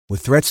With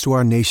threats to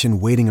our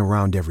nation waiting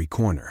around every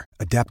corner,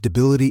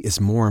 adaptability is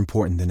more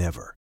important than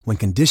ever. When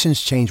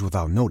conditions change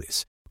without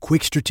notice,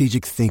 quick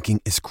strategic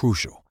thinking is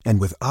crucial.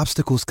 And with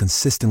obstacles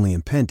consistently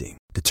impending,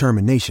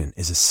 determination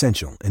is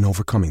essential in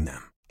overcoming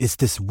them. It's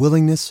this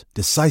willingness,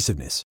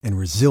 decisiveness, and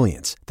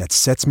resilience that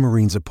sets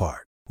Marines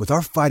apart. With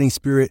our fighting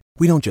spirit,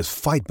 we don't just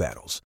fight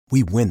battles,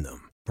 we win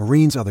them.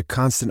 Marines are the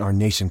constant our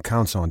nation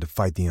counts on to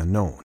fight the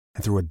unknown.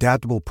 And through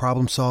adaptable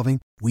problem solving,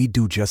 we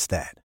do just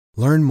that.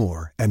 Learn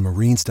more at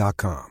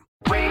marines.com.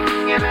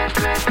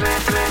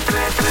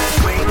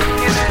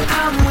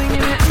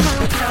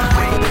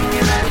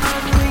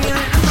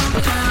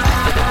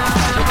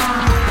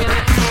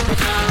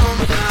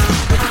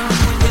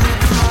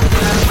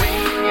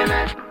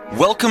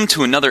 Welcome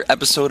to another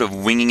episode of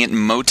Winging It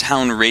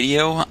Motown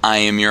Radio. I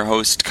am your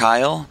host,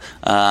 Kyle.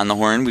 On the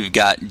horn, we've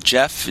got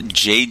Jeff,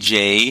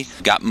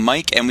 JJ, got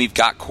Mike, and we've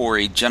got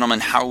Corey. Gentlemen,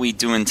 how are we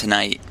doing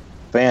tonight?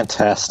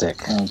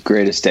 Fantastic.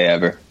 Greatest day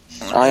ever.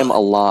 I am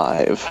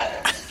alive.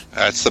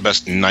 That's the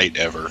best night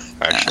ever,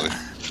 actually.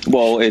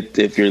 Well,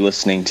 if you're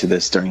listening to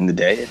this during the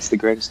day, it's the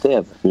greatest day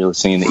ever. If you're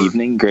listening in the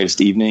evening,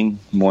 greatest evening,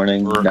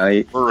 morning,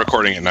 night. We're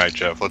recording at night,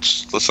 Jeff.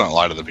 Let's not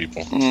lie to the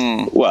people.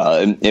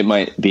 Well, it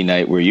might be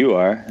night where you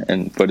are,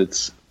 but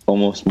it's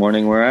almost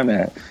morning where I'm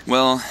at.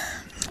 Well,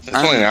 it's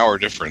only an hour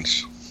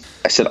difference.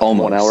 I said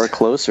almost. 1 hour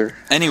closer.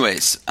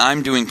 Anyways,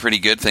 I'm doing pretty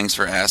good. Thanks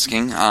for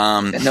asking.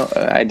 No,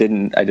 I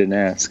didn't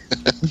ask.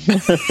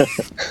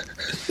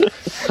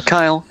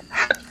 Kyle,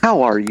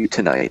 how are you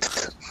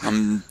tonight?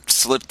 I'm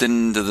slipped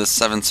into the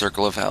seventh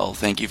circle of hell.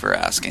 Thank you for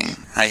asking.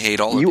 I hate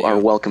all of you. You are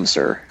welcome,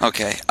 sir.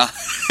 Okay.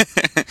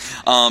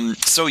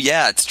 So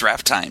yeah, it's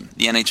draft time.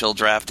 The NHL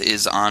draft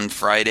is on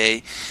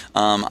Friday.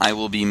 I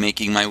will be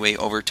making my way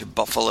over to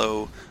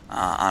Buffalo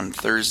on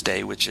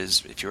Thursday, which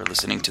is, if you're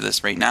listening to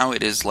this right now,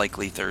 it is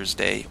likely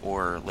Thursday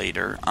or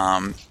later.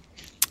 I'm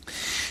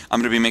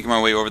going to be making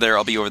my way over there.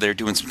 I'll be over there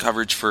doing some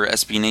coverage for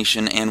SB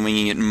Nation and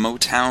Winging It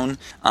Motown.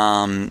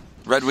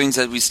 Red Wings,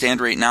 as we stand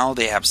right now,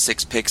 they have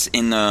 6 picks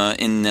in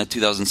the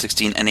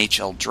 2016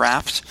 NHL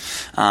draft.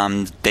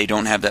 They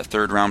don't have that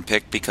third round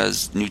pick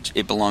because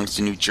it belongs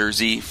to New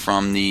Jersey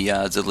from the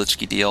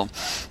Zalitsky deal.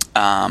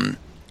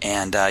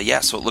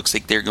 So it looks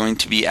like they're going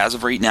to be, as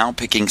of right now,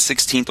 picking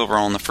 16th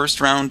overall in the first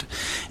round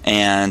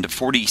and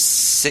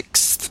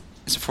 46th.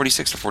 Is it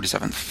 46th or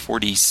 47th?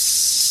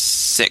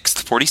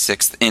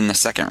 46th in the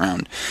second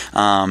round.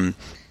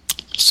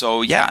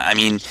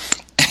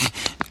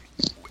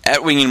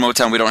 At Winging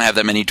Motown, we don't have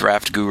that many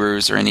draft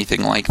gurus or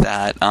anything like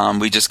that.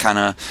 We just kind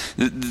of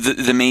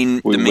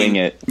wing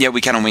it. Yeah,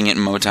 we kind of wing it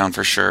in Motown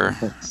for sure.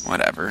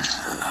 Whatever.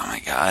 Oh my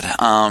god.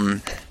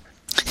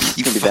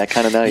 It's gonna be that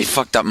kind of night. You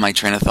fucked up my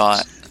train of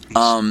thought.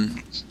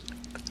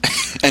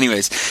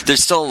 Anyways,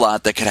 there's still a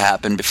lot that could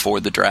happen before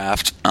the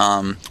draft,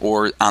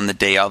 or on the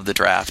day of the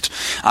draft.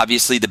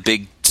 Obviously, the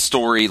big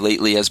story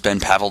lately has been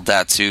Pavel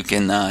Datsyuk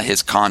and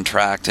his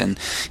contract and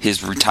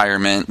his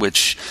retirement,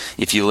 which,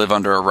 if you live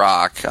under a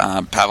rock,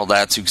 Pavel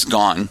Datsyuk's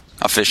gone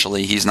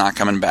officially. He's not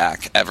coming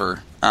back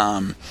ever.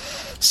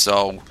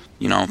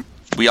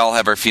 We all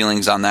have our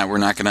feelings on that. We're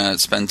not going to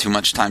spend too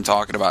much time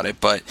talking about it,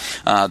 but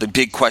the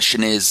big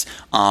question is,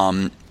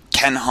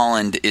 Ken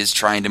Holland is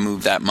trying to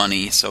move that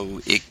money so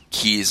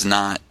he is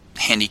not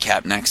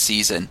handicapped next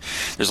season.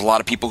 There's a lot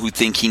of people who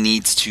think he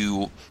needs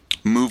to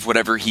move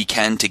whatever he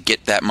can to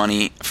get that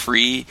money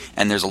free,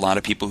 and there's a lot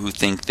of people who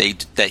think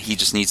that he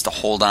just needs to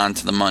hold on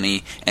to the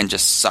money and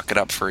just suck it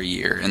up for a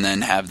year and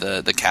then have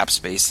the cap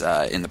space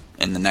in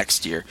the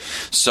next year.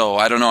 So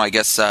I don't know. I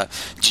guess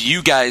do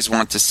you guys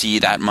want to see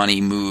that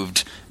money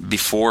moved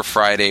before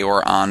Friday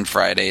or on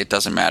Friday? It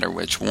doesn't matter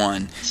which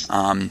one.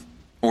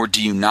 Or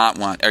do you not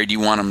want? Or do you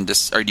want him to?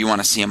 Or do you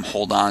want to see him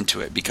hold on to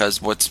it? Because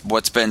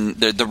what's been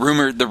the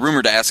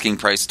rumored asking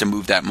price to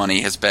move that money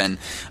has been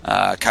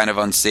kind of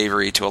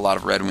unsavory to a lot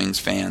of Red Wings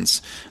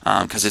fans,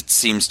 because it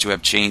seems to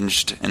have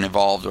changed and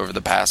evolved over the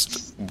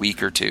past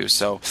week or two.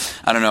 So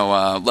I don't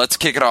know. Let's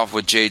kick it off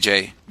with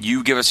JJ.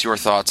 You give us your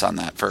thoughts on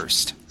that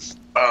first.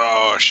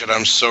 Oh shit!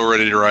 I'm so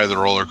ready to ride the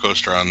roller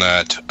coaster on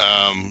that,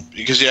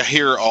 because I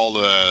hear all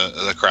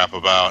the crap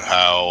about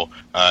how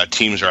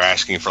teams are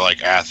asking for like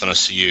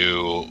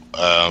Athanasiou,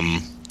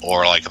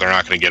 or like they're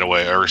not going to get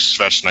away, or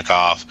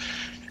Svechnikov.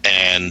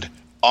 And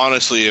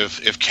honestly,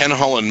 if Ken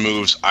Holland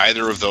moves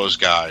either of those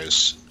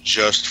guys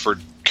just for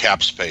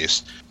cap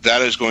space,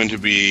 that is going to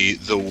be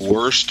the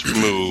worst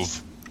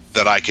move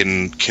that I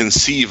can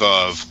conceive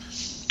of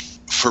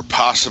for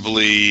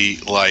possibly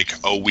like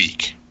a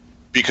week.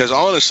 Because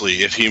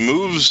honestly, if he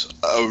moves,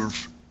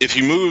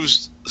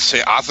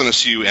 say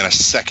Athanasiou in a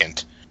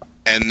second,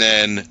 and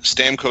then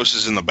Stamkos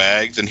is in the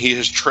bag, then he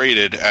has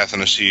traded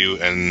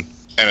Athanasiou and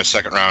a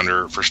second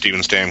rounder for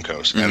Steven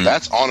Stamkos, and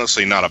that's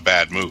honestly not a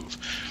bad move.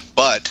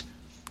 But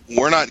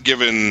we're not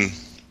given,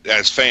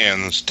 as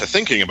fans, to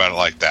thinking about it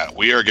like that.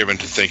 We are given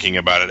to thinking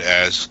about it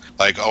as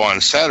like, oh,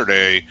 on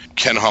Saturday,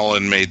 Ken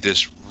Holland made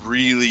this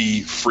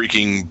really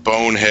freaking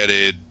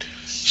boneheaded,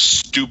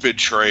 stupid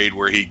trade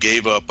where he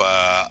gave up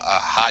a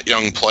hot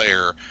young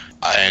player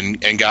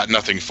and got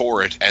nothing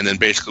for it, and then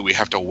basically we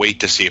have to wait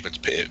to see if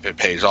it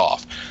pays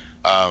off.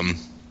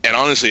 And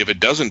honestly, if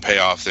it doesn't pay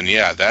off, then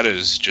yeah, that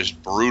is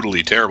just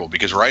brutally terrible.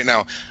 Because right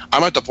now,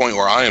 I'm at the point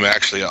where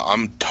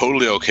I'm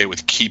totally okay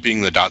with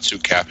keeping the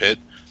Datsyuk cap hit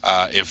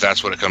if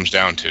that's what it comes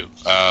down to.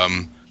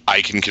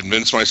 I can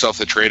convince myself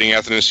that trading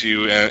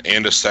Athanasiou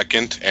and a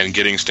second and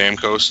getting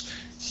Stamkos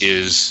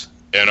is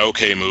an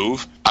okay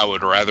move. I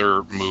would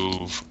rather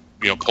move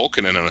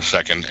Pulkkinen in a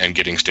second and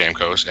getting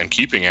Stamkos and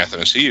keeping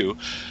Athanasiou.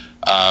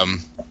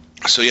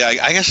 So yeah,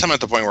 I guess I'm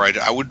at the point where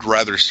I would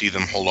rather see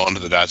them hold on to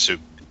the Datsyuk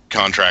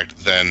contract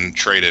than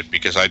trade it,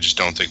 because I just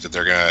don't think that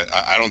they're gonna.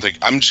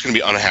 I'm just gonna be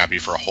unhappy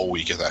for a whole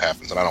week if that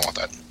happens, and I don't want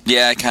that.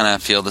 Yeah, I kind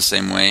of feel the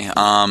same way.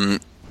 All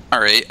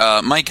right,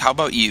 Mike, how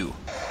about you?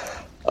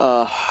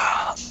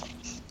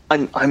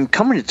 I'm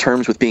coming to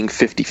terms with being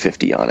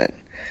 50-50 on it.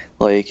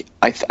 Like,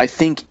 I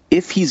think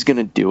if he's going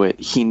to do it,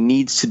 he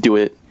needs to do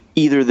it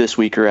either this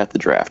week or at the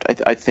draft.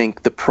 I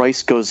think the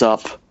price goes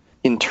up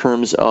in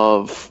terms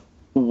of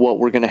what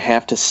we're going to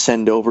have to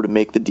send over to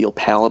make the deal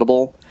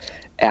palatable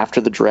after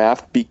the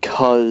draft,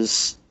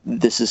 because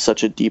this is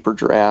such a deeper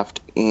draft.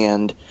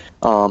 And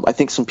I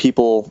think some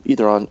people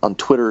either on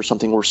Twitter or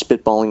something were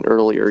spitballing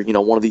earlier,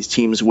 one of these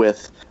teams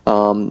with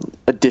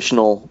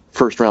additional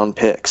first-round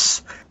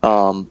picks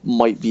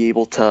might be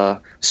able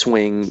to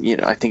swing,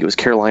 I think it was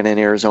Carolina and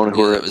Arizona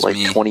who are at like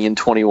 20 and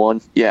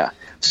 21. Yeah.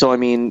 So, I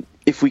mean,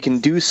 if we can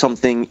do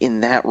something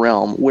in that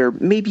realm where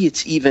maybe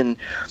it's even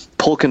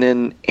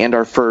Pulkkinen and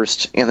our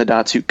first and the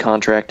Datsyuk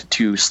contract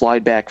to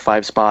slide back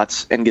 5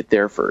 spots and get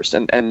there first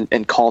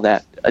and call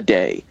that a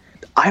day,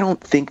 I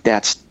don't think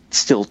that's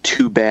still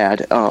too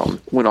bad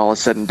when all is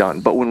said and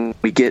done. But when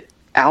we get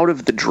out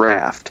of the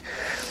draft,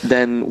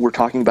 then we're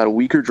talking about a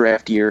weaker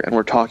draft year, and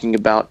we're talking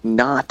about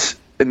not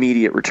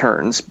immediate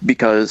returns,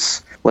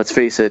 because let's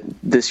face it,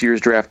 this year's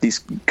draft,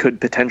 these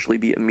could potentially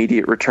be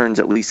immediate returns,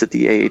 at least at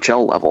the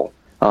AHL level,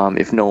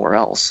 if nowhere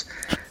else,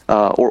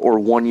 or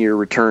 1 year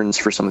returns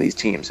for some of these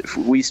teams. If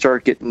we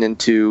start getting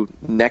into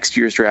next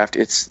year's draft,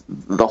 it's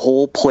the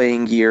whole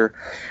playing year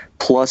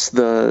plus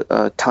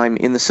the time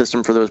in the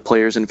system for those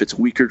players. And if it's a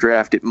weaker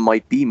draft, it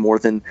might be more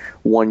than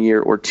 1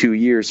 year or 2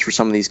 years for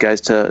some of these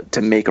guys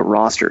to make a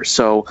roster.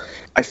 So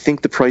I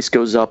think the price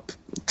goes up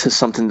to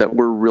something that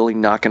we're really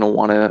not going to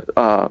want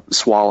to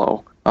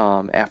swallow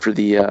after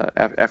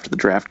the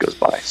draft goes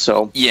by.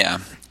 So yeah.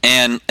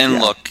 And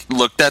yeah.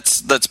 Look,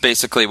 that's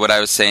basically what I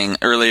was saying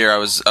earlier. I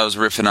was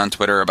riffing on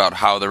Twitter about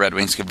how the Red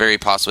Wings could very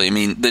possibly. I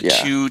mean, the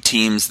two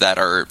teams that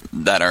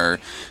are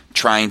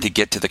trying to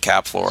get to the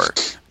cap floor,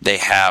 they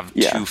have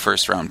 2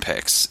 first-round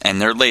picks,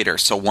 and they're later.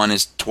 So one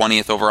is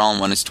 20th overall and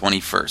one is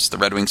 21st. The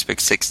Red Wings pick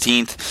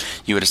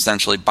 16th. You would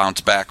essentially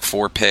bounce back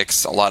 4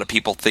 picks. A lot of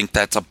people think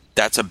that's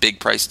a big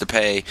price to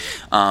pay.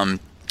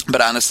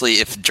 But honestly,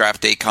 if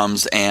draft day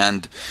comes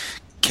and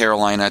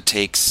Carolina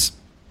takes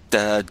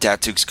the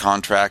Datsyuk's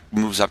contract,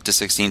 moves up to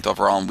 16th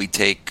overall, and we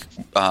take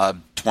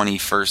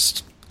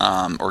 21st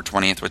or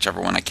 20th, whichever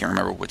one, I can't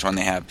remember which one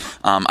they have.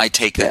 I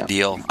take that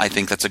deal. I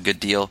think that's a good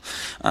deal.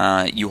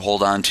 You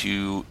hold on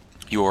to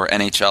your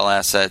NHL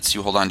assets,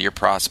 you hold on to your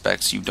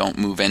prospects, you don't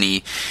move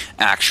any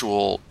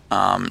actual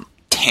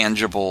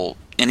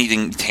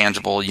anything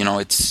tangible.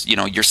 It's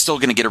you're still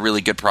going to get a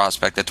really good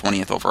prospect at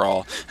 20th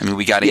overall. I mean,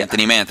 we got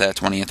Anthony Mantha at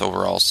 20th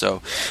overall,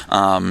 so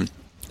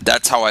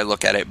that's how I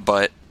look at it.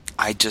 But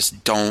I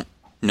just don't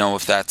know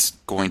if that's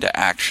going to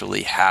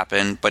actually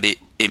happen, but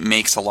it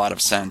makes a lot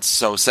of sense.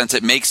 So since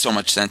it makes so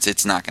much sense,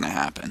 it's not going to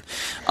happen.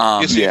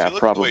 If you look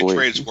probably at the way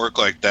trades work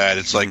like that,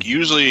 it's like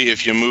usually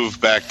if you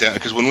move back down,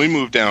 because when we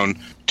moved down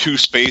 2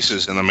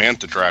 spaces in the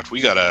Mantha draft,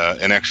 we got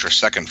an extra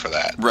second for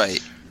that.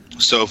 Right.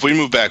 So if we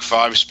move back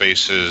 5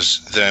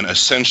 spaces, then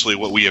essentially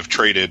what we have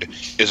traded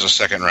is a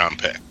second-round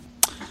pick.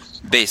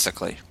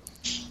 Basically.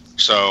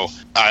 So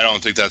I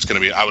don't think that's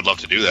going to be. I would love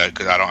to do that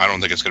because I don't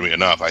think it's going to be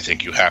enough. I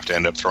think you have to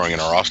end up throwing in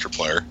a roster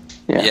player.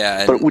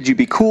 Yeah, but would you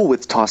be cool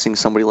with tossing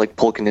somebody like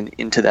Pulkkinen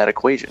into that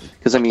equation?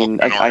 Because I mean,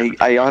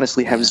 I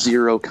honestly have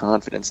zero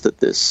confidence that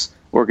this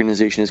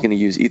organization is going to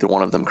use either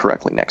one of them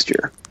correctly next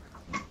year.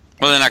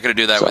 Well, they're not going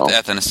to do that with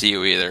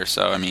Athanasiou either.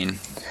 So I mean.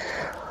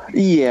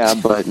 Yeah,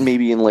 but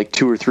maybe in like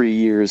 2 or 3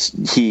 years,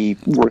 he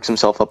works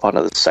himself up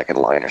onto the second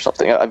line or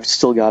something. I've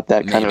still got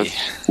that kind of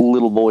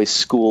little boy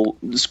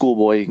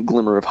schoolboy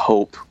glimmer of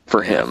hope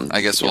for him.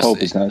 I guess we'll hope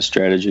see. is not a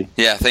strategy.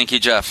 Yeah, thank you,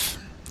 Jeff.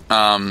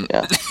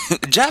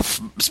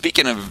 Jeff,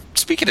 speaking of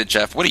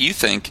Jeff, what do you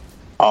think?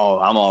 Oh,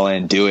 I'm all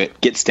in. Do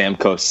it. Get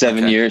Stamkos.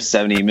 7 years,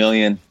 $70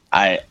 million.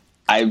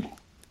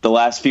 The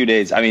last few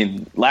days. I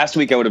mean, last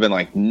week I would have been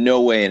like,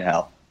 no way in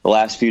hell. The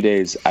last few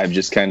days, I've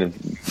just kind of,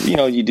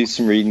 you do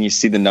some reading, you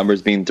see the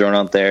numbers being thrown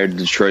out there,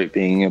 Detroit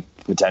being a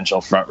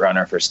potential front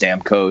runner for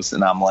Stamkos,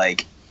 and I'm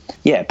like,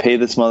 yeah, pay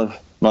this mother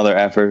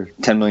effer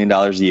 $10 million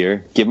a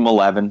year, give him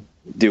 11,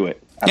 do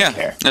it. I don't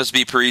care. Let's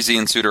be Parise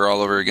and Suter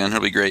all over again.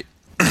 It'll be great.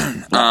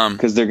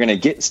 Because they're going to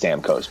get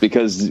Stamkos,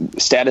 because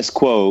status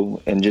quo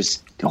and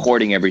just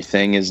hoarding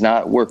everything has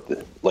not worked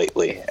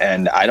lately.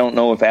 And I don't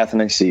know if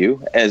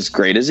Athanasiou, as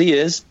great as he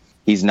is,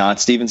 He's not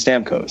Steven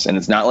Stamkos, and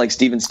it's not like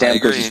Steven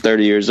Stamkos is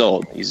 30 years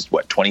old. He's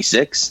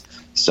 26.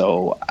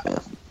 So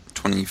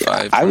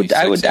 25.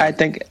 I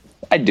think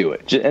I'd do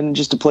it, and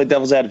just to play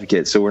devil's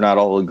advocate, so we're not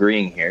all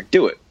agreeing here.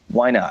 Do it.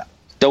 Why not?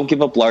 Don't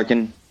give up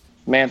Larkin,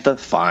 Mantha.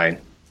 Fine,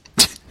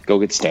 go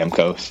get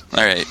Stamkos.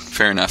 All right,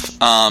 fair enough.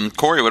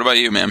 Corey, what about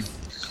you, man?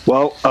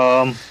 Well,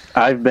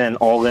 I've been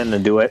all in to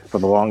do it for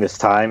the longest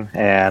time,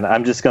 and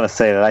I'm just going to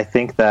say that I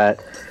think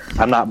that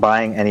I'm not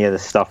buying any of the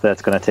stuff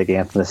that's going to take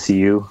Anthony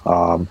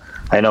Ciu.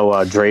 I know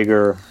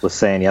Drager was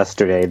saying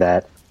yesterday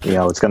that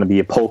it's going to be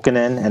a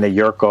Polkinen and a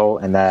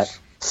Yurko, and that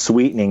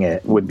sweetening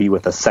it would be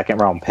with a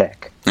second-round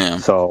pick. Yeah.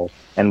 So,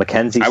 and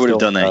McKenzie. I would have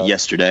done that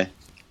yesterday.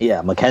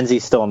 Yeah,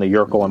 McKenzie's still in the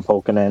Yurko and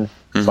Polkinen,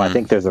 so I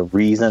think there's a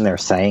reason they're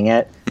saying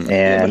it.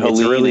 And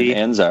it's really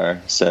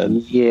Anzar said,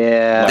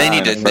 yeah,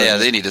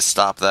 they need to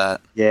stop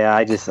that. Yeah,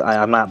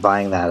 I'm not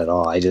buying that at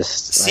all.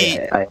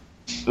 I'm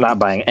not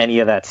buying any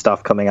of that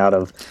stuff coming out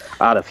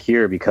of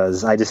here,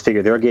 because I just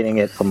figure they're getting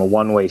it from a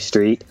one-way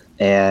street.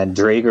 And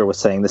Drager was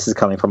saying this is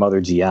coming from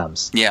other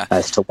GMs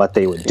as to what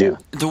they would do.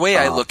 The way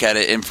I look at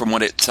it, and from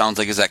what it sounds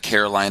like, is that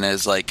Carolina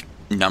is like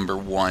number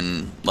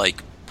one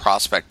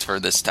prospect for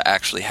this to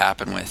actually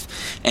happen with.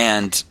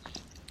 And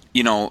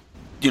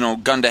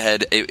gun to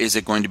head, is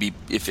it going to be,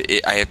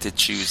 I have to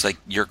choose like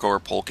Yurko or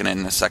Polkinen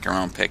in a second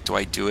round pick, do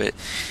I do it?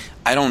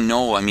 I don't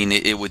know. I mean,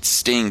 it would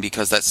sting,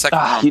 because that second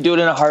round, you do it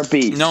in a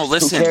heartbeat. No,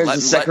 listen, who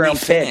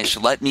cares,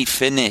 let me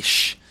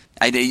finish.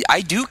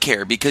 I do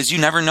care, because you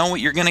never know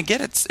what you're going to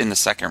get in the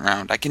second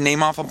round. I can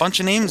name off a bunch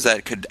of names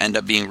that could end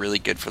up being really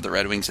good for the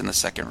Red Wings in the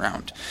second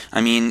round.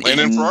 I mean,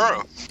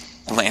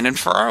 Landon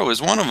Ferraro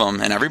is one of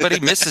them, and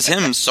everybody misses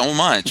him so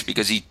much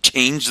because he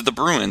changed the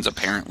Bruins,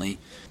 apparently.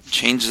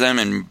 Changed them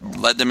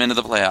and led them into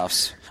the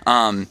playoffs.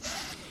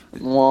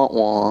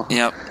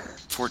 Yep,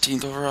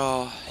 14th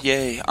overall.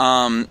 Yay.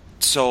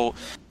 So,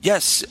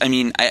 yes, I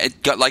mean,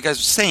 like I was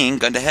saying,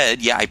 gun to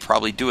head, yeah, I'd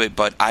probably do it,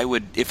 but I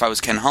would, if I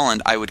was Ken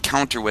Holland, I would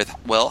counter with,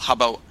 well, how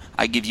about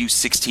I give you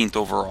 16th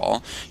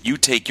overall, you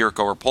take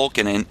Yurko or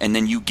Polkinen, and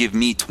then you give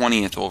me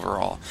 20th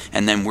overall,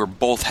 and then we're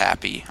both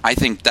happy. I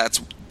think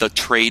that's the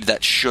trade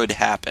that should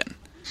happen.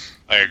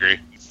 I agree.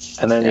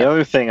 And then the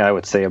other thing I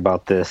would say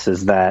about this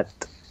is that,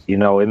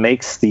 it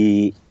makes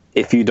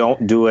if you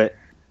don't do it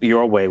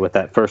your way with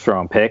that first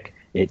round pick,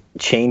 it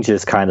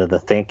changes kind of the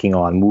thinking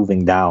on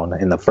moving down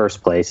in the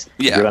first place.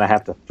 Yeah. You're going to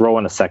have to throw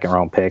in a second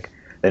round pick,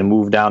 then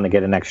move down to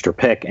get an extra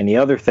pick. And the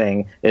other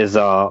thing is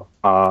that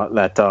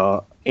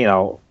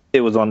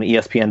it was on the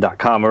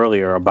ESPN.com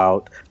earlier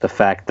about the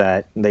fact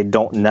that they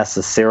don't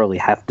necessarily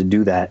have to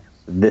do that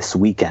this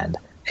weekend,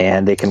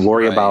 and they can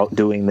worry about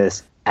doing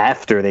this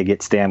after they get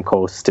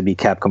Stamkos to be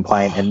cap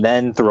compliant, and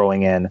then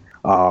throwing in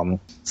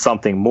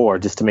something more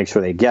just to make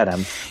sure they get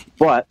him.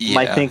 But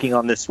my thinking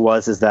on this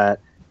is that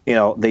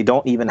they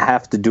don't even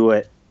have to do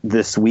it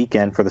this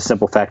weekend, for the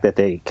simple fact that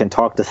they can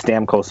talk to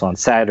Stamkos on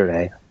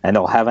Saturday, and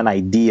they'll have an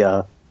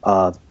idea.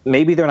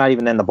 Maybe they're not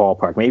even in the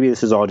ballpark. Maybe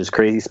this is all just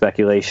crazy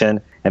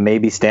speculation, and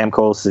maybe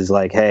Stamkos is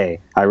like,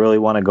 hey, I really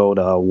want to go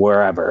to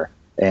wherever,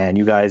 and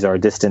you guys are a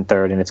distant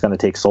third, and it's going to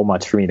take so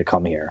much for me to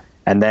come here.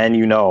 And then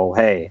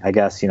hey, I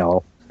guess,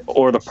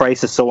 or the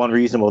price is so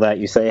unreasonable that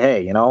you say,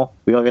 hey, we don't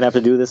even have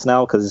to do this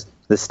now, because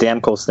the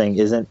Stamkos thing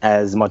isn't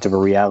as much of a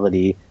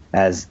reality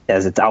as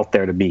it's out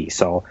there to be.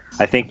 So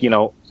I think,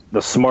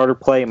 the smarter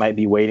play might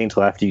be waiting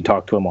till after you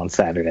talk to him on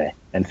Saturday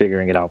and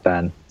figuring it out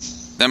then.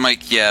 That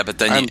might, but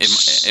then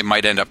it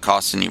might end up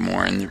costing you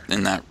more in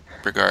that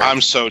regard.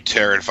 I'm so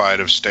terrified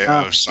of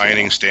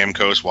signing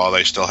Stamkos while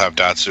they still have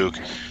Datsyuk,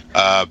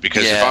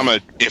 because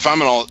if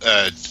I'm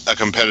a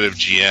competitive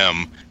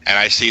GM and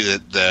I see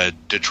that the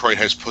Detroit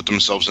has put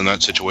themselves in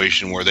that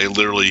situation where they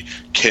literally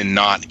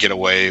cannot get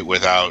away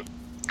without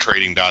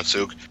trading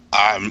Datsyuk,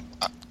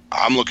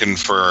 I'm looking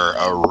for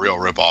a real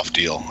rip-off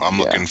deal. I'm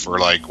looking for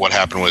like what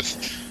happened with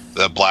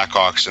the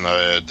Blackhawks and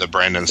the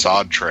Brandon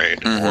Saad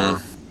trade,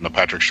 or the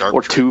Patrick Sharp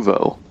or trade.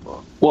 Tuvo.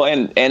 Well,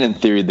 and in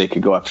theory, they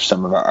could go after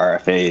some of our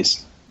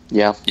RFAs.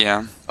 Yeah.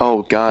 Yeah.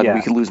 Oh, God,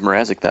 we could lose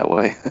Mrazek that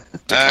way.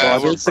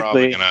 We're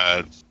probably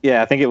gonna.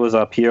 Yeah, I think it was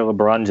Pierre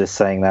LeBrun just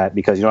saying that,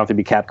 because you don't have to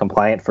be cap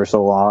compliant for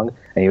so long,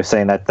 and he was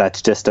saying that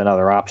that's just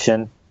another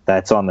option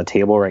that's on the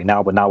table right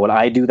now. But now, would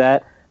I do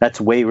that?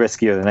 That's way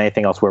riskier than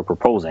anything else we're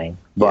proposing.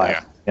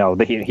 But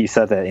he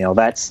said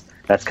that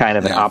that's kind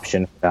of an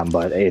option for them,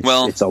 but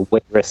it's a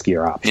way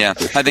riskier option. Yeah,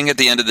 sure. I think at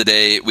the end of the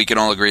day, we can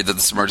all agree that the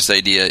smartest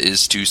idea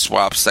is to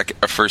swap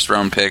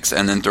first-round picks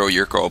and then throw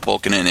Yurko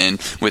Polkinen in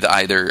with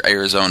either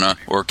Arizona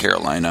or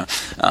Carolina.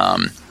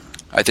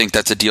 I think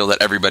that's a deal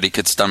that everybody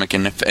could stomach,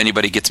 and if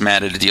anybody gets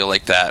mad at a deal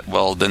like that,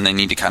 well, then they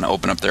need to kind of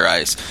open up their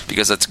eyes,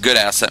 because that's good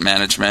asset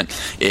management.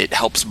 It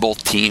helps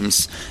both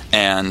teams,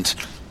 and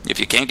if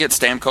you can't get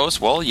Stamkos,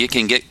 well, you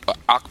can get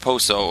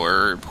Okposo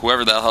or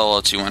whoever the hell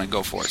else you want to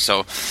go for.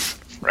 So,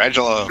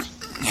 Radulov.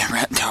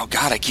 Yeah, oh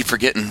God, I keep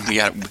forgetting.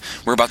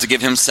 We're about to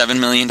give him $7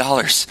 million.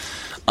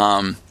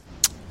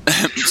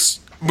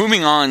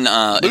 Moving on.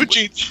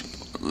 Lucic.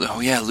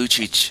 Oh yeah,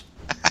 Lucic.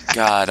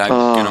 God, I'm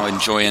gonna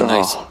enjoy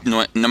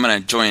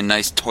a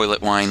nice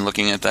toilet wine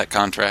looking at that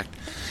contract.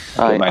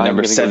 My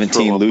number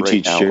 17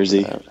 Lucic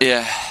jersey.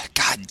 Yeah.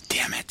 God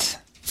damn it.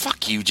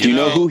 Fuck you, Jimmy. Do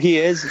you know who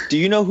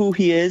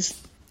he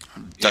is?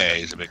 Yeah,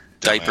 he's a big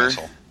diaper.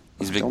 Asshole.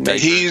 He's a big diaper.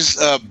 He's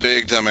a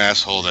big dumb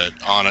asshole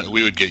that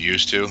we would get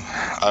used to.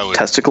 I would.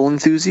 Testicle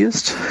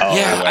enthusiast?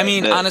 Yeah, I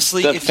mean,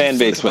 honestly, the fan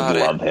base would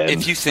love him.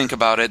 If you think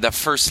about it, the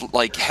first,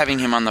 having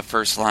him on the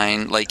first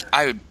line,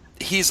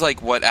 he's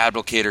like what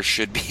Abdelkader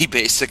should be,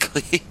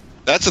 basically.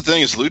 That's the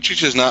thing, is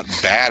Lucic is not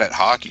bad at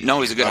hockey.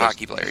 No, he's a good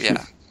hockey player,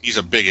 yeah. He's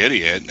a big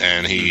idiot,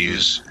 and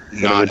he's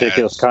not a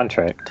ridiculous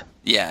contract.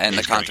 Yeah, and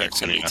the contract's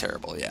going to be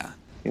terrible, yeah.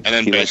 And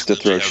then he likes to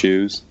throw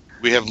shoes.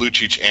 We have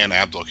Lucic and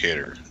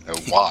Abdelkader.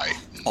 Why?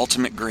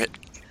 Ultimate grit.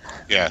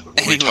 Yeah.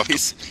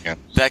 Anyways,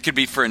 that could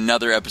be for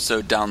another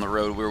episode down the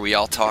road where we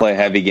all talk. Play a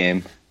heavy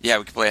game. Yeah,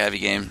 we could play a heavy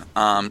game.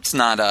 It's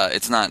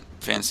not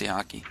fantasy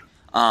hockey.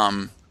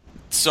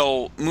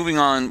 So moving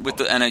on with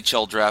the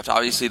NHL draft,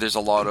 obviously there's a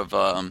lot of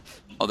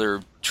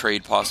other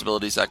trade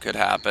possibilities that could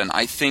happen.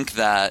 I think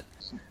that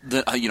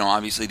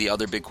obviously the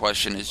other big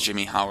question is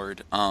Jimmy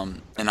Howard,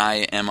 and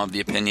I am of the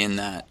opinion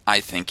that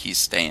I think he's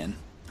staying.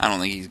 I don't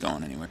think he's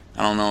going anywhere.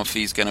 I don't know if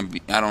he's going to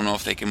be. I don't know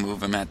if they can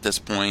move him at this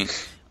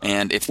point,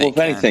 and if they if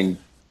anything,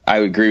 I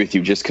would agree with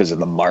you just because of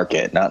the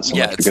market, not so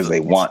much because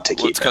they want to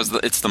keep it's because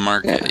it's the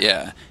market,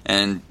 yeah.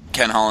 And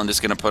Ken Holland is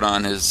going to put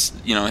on his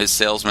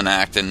salesman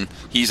act, and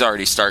he's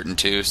already starting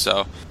to.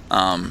 So,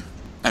 I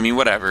mean,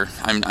 whatever.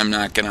 I'm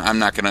not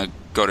gonna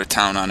go to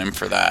town on him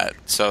for that.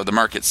 So the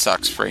market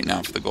sucks right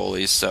now for the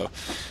goalies. So,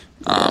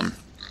 I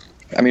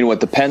mean,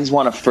 the Pens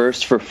want a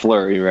first for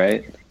Fleury,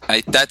 right?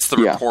 That's the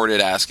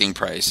reported asking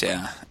price,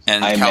 yeah.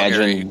 And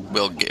Calgary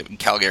will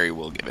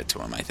give it to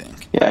him, I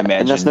think. Yeah,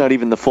 and that's not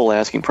even the full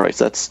asking price.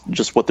 That's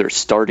just what they're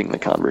starting the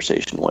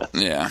conversation with.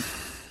 Yeah.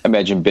 I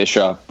imagine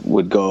Bishop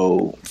would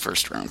go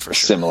first round for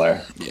sure.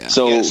 Similar. Yeah.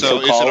 So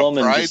call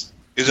him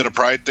is it a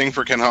pride thing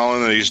for Ken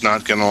Holland that he's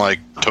not going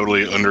to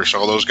totally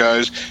undersell those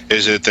guys?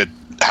 Is it that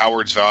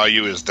Howard's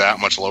value is that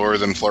much lower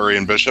than Fleury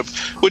and Bishop?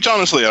 Which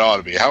honestly it ought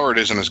to be. Howard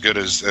isn't as good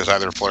as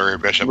either Fleury or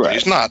Bishop, but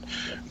he's not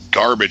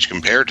garbage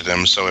compared to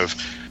them. So if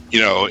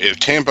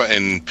Tampa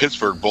and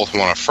Pittsburgh both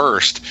want a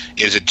first,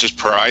 is it just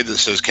pride that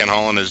says Ken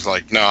Holland is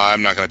like, no,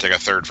 I'm not going to take a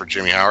third for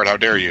Jimmy Howard? How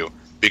dare you?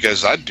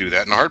 Because I'd do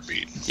that in a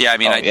heartbeat. Yeah, I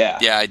mean,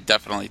 I'd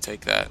definitely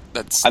take that.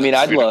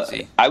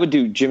 I would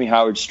do Jimmy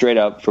Howard straight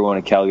up for one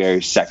of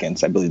Calgary's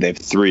seconds. I believe they have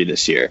 3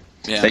 this year.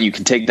 Yeah. Then you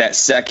can take that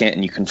second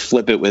and you can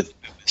flip it with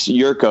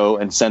Yurko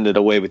and send it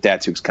away with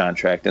Datsuk's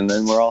contract, and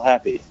then we're all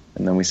happy.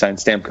 And then we sign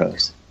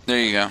Stamkos. There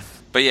you go.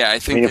 But yeah, I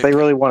think if they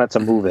really wanted to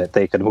move it,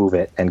 they could move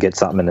it and get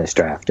something in this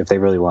draft. If they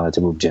really wanted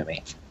to move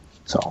Jimmy,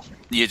 so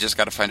you just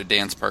got to find a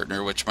dance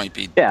partner, which might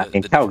be the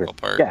Calgary difficult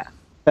part. Yeah.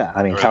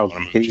 I mean,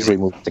 Calgary could easily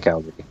move to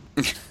Calgary.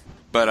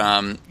 But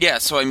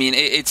so I mean,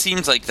 it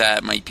seems like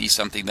that might be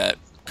something that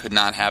could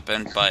not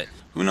happen, but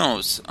who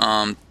knows?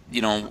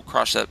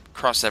 Cross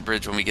that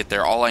bridge when we get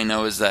there. All I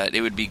know is that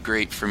it would be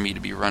great for me to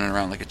be running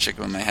around like a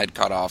chicken with my head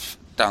cut off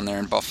down there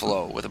in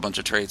Buffalo with a bunch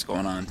of trades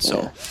going on.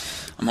 So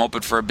I'm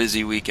hoping for a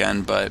busy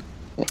weekend, but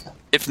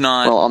if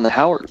not, well, on the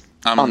Howard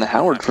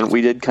front,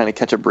 we did kind of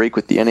catch a break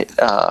with the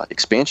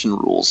expansion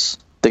rules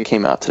that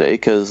came out today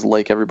because,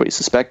 like everybody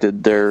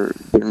suspected, they're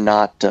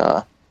not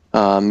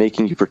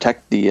making you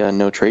protect the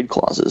no trade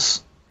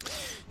clauses.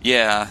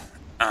 Yeah.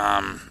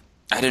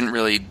 I didn't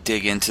really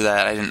dig into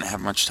that. I didn't have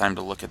much time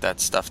to look at that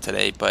stuff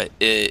today, but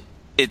it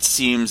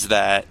seems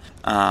that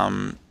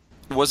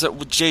was it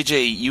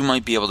JJ? You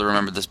might be able to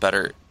remember this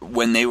better.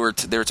 When they were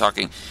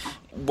talking,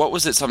 what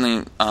was it?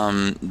 Something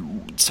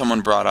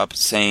someone brought up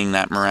saying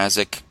that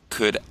Mrazek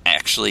could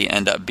actually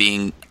end up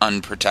being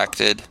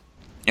unprotected.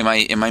 Am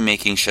I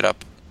making shit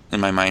up in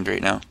my mind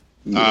right now?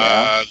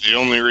 Yeah. The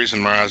only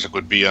reason Mrazek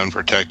would be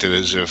unprotected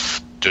is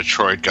if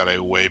Detroit got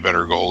a way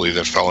better goalie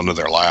that fell into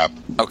their lap.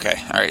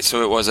 Okay, all right.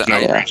 So it wasn't.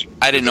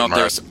 I didn't know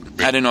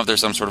if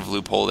there's some sort of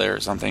loophole there or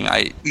something.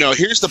 No.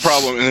 Here's the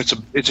problem,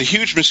 and it's a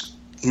huge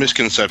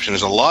misconception.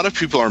 Is a lot of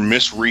people are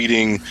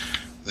misreading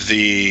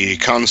the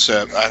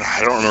concept. I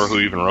don't remember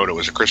who even wrote it.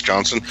 Was it Chris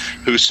Johnson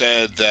who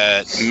said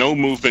that no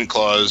movement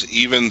clause,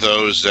 even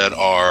those that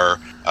are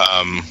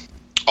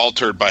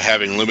altered by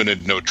having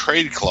limited no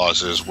trade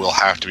clauses, will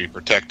have to be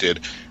protected,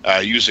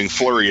 using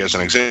Fleury as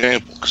an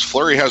example, because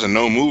Fleury has a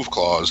no move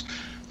clause,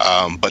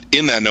 but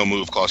in that no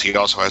move clause he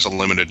also has a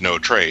limited no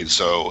trade,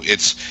 so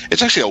it's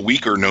actually a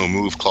weaker no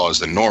move clause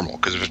than normal,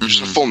 because if it's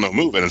just a full no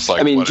move and it's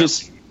like, you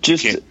can't do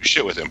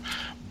shit with him,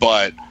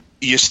 but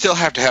you still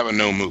have to have a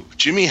no move.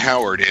 Jimmy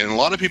Howard, and a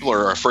lot of people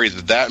are afraid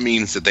that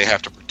means that they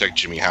have to protect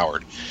Jimmy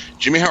Howard.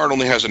 Jimmy Howard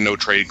only has a no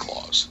trade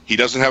clause. He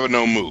doesn't have a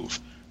no move.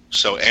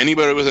 So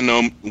anybody with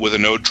a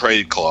no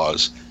trade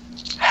clause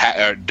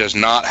does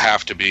not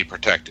have to be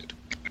protected.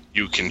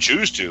 You can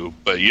choose to,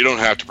 but you don't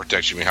have to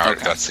protect Jimmy Howard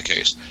if that's the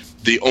case.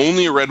 The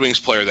only Red Wings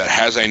player that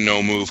has a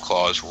no move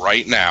clause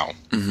right now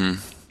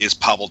is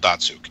Pavel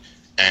Datsyuk,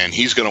 and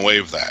he's going to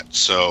waive that.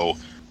 So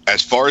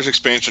as far as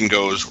expansion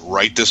goes,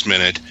 right this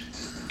minute,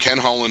 Ken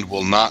Holland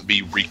will not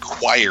be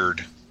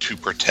required to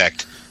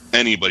protect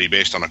anybody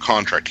based on a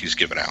contract he's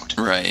given out.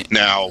 Right.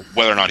 Now,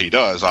 whether or not he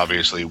does,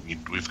 obviously,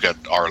 we've got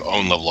our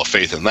own level of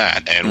faith in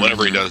that. And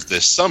whatever he does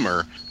this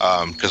summer,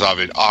 because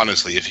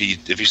honestly, if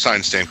he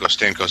signs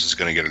Stamkos is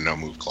going to get a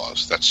no-move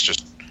clause. That's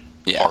just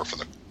par for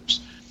the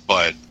course.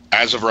 But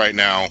as of right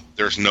now,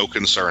 there's no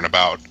concern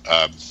about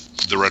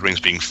the Red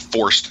Wings being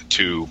forced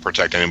to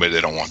protect anybody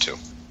they don't want to.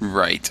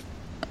 Right.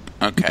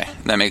 Okay,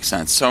 that makes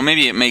sense. So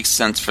maybe it makes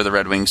sense for the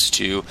Red Wings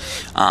to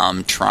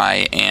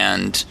try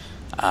and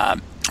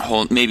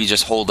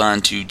hold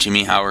on to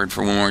Jimmy Howard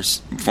for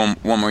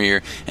one more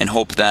year, and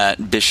hope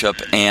that Bishop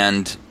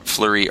and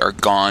Fleury are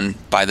gone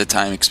by the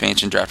time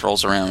expansion draft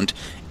rolls around,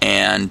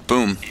 and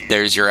boom,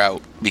 there's your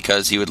out,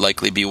 because he would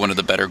likely be one of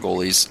the better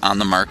goalies on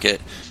the market.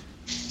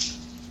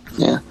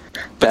 Yeah,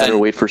 better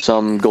wait for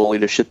some goalie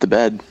to shit the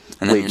bed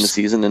late in the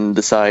season and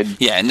decide.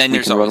 Yeah, and then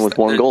you can run with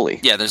one goalie.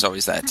 Yeah, there's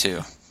always that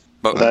too.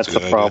 But that's the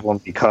problem,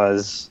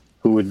 because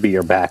who would be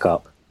your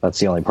backup? That's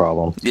the only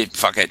problem. Yeah,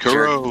 fuck it,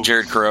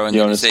 Jared Crow and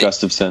Jonas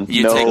Gustafsson.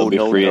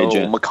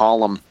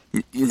 McCollum.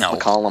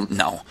 McCollum.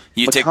 No,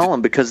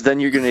 McCollum, because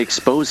then you're going to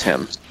expose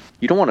him.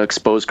 You don't want to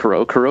expose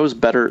Careau. Careau's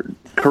better.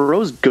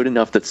 Careau's good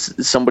enough that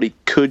somebody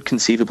could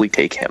conceivably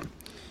take him.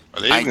 Are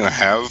they even going to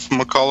have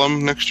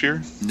McCollum next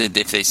year?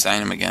 If they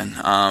sign him again,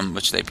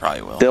 which they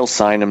probably will. They'll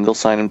sign him. They'll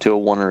sign him to a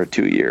 1 or a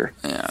 2 year.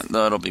 Yeah,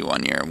 it'll be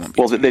 1 year. It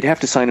won't be they'd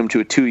have to sign him to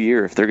a 2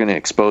 year if they're going to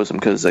expose him,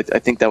 because I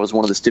think that was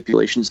one of the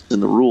stipulations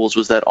in the rules,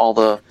 was that all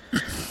the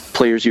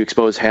players you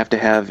expose have to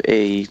have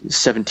a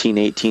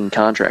 17-18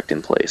 contract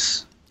in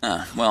place.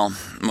 Well,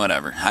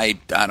 whatever. I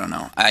don't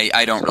know.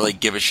 I don't really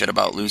give a shit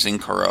about losing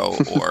Careau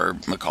or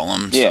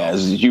McCollum. Yeah,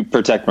 you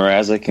protect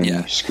Mrazek and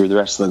you screw the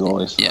rest of the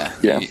goalies.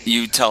 Yeah.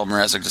 You tell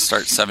Mrazek to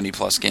start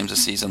 70-plus games a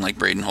season like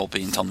Braden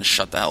Holtby and tell him to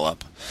shut the hell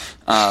up.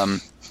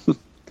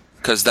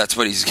 Because that's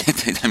what he's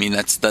 – I mean,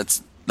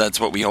 that's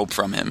what we hope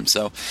from him.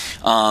 So,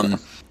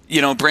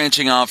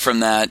 branching off from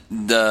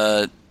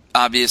that,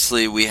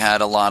 obviously we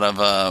had a lot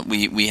of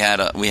we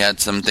had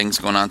some things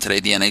going on today,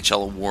 the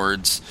NHL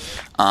awards.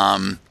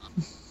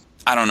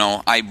 I don't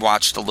know. I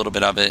watched a little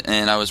bit of it,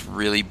 and I was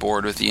really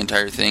bored with the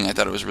entire thing. I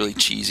thought it was really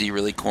cheesy,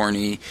 really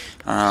corny.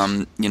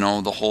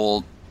 The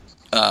whole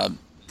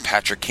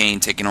Patrick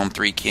Kane taking home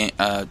three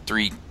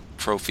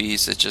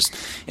trophies.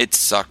 It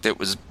sucked. It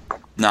was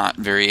not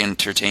very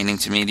entertaining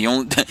to me.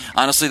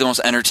 Honestly, the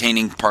most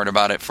entertaining part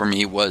about it for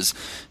me was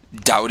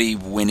Doughty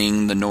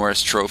winning the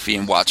Norris Trophy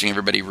and watching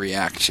everybody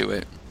react to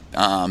it.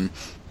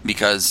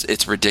 Because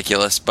it's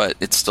ridiculous, but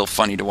it's still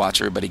funny to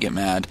watch everybody get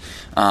mad.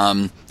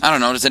 I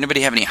don't know. Does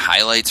anybody have any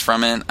highlights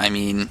from it? I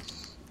mean,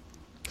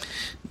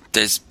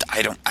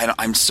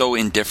 I'm so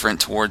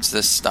indifferent towards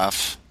this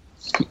stuff.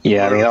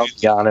 Yeah, I mean, I'll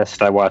be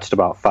honest. I watched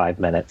about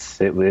 5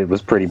 minutes. It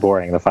was pretty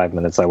boring, the 5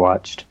 minutes I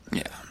watched.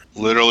 Yeah.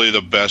 Literally,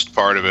 the best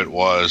part of it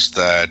was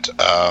that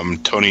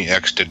Tony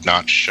X did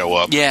not show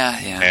up. Yeah.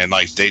 And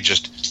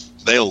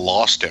they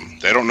lost him.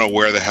 They don't know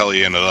where the hell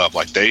he ended up.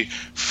 They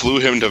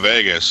flew him to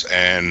Vegas,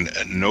 and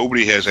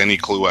nobody has any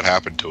clue what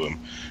happened to him.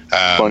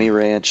 Bunny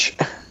Ranch.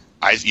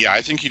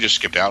 I think he just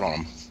skipped out on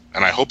him,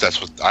 and I hope that's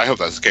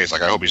the case. I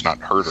hope he's not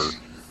hurt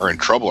or in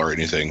trouble or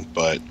anything.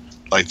 But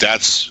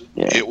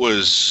it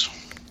was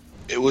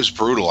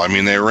brutal. I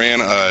mean, they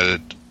ran a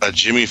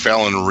Jimmy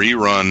Fallon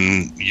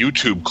rerun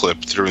YouTube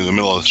clip through the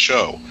middle of the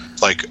show.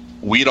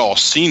 We'd all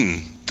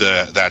seen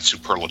that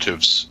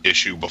superlatives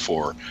issue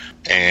before,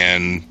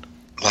 and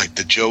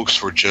the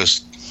jokes were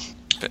just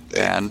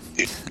bad.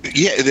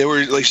 They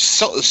were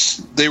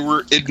they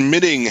were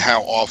admitting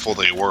how awful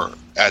they were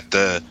at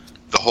the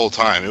whole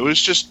time. It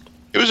was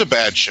a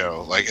bad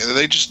show. It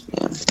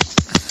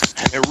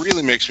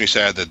really makes me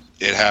sad that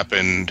it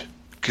happened,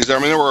 because there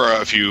were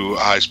a few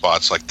high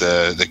spots, like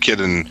the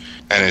kid and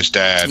his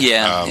dad.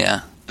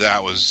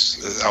 That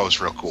was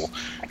real cool,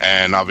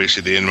 and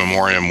obviously the in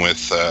memoriam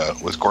with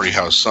Gordie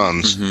Howe's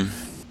sons. Mm-hmm.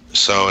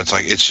 So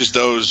it's just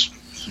those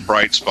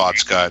bright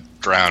spots got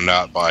drowned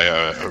out by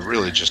a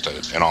really just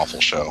an awful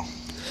show.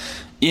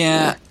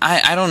 Yeah,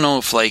 I don't know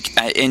if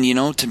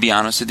to be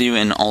honest with you,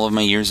 in all of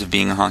my years of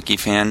being a hockey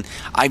fan,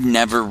 I've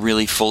never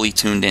really fully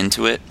tuned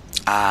into it.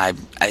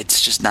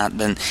 It's just not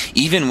been,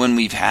 even when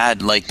we've had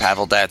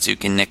Pavel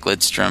Datsyuk and Nick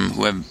Lidstrom,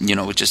 who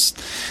have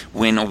just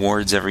win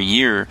awards every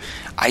year,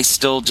 I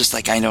still just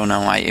I don't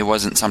know. It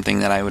wasn't something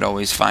that I would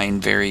always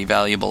find very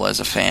valuable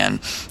as a fan.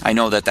 I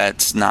know that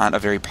that's not a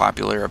very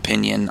popular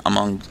opinion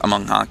among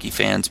hockey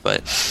fans,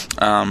 but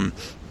I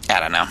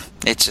don't know.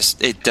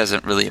 It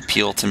doesn't really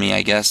appeal to me,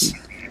 I guess.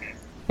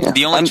 Yeah.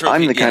 The only trophy,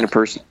 I'm the kind of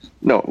person.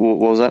 No, what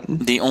was that?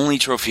 The only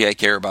trophy I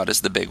care about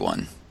is the big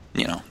one.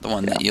 The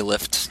one that you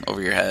lift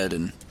over your head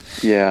and.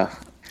 Yeah.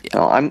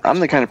 No, I'm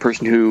the kind of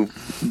person who,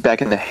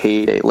 back in the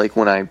heyday,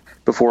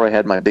 before I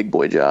had my big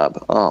boy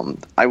job,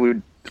 I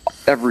would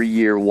every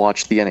year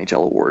watch the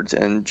NHL awards,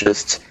 and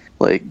just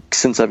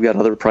since I've got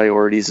other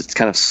priorities, it's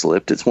kind of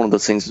slipped. It's one of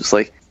those things that's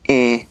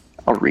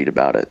I'll read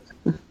about it.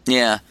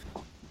 Yeah.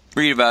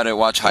 Read about it,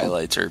 watch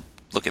highlights, or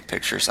look at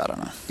pictures. I don't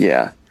know.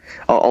 Yeah.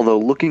 Although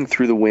looking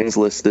through the wins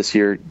list this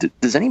year,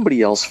 does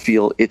anybody else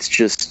feel it's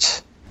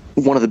just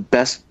one of the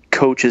best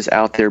coaches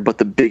out there, but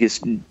the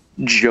biggest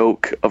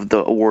joke of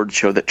the award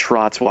show that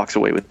Trotz walks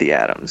away with the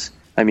Adams.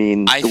 I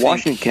mean, the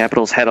Washington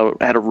Capitals had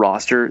a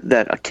roster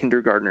that a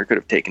kindergartner could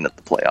have taken to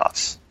the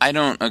playoffs.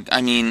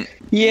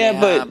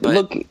 But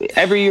look,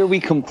 every year we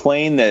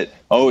complain that,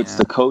 it's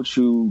the coach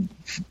who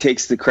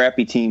takes the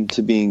crappy team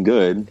to being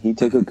good. He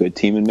took a good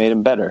team and made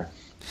him better.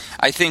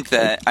 I think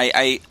that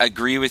I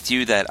agree with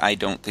you that I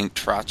don't think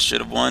Trotz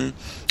should have won.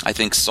 I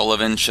think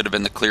Sullivan should have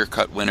been the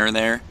clear-cut winner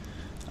there.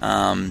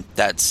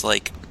 That's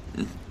like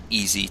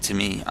easy to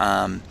me.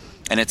 And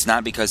it's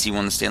not because he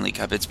won the Stanley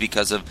Cup. It's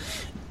because of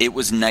it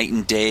was night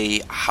and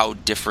day how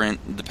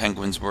different the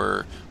Penguins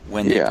were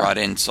when they brought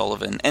in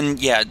Sullivan.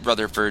 And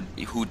Rutherford,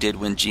 who did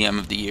win GM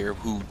of the Year,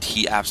 who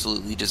he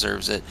absolutely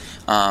deserves it.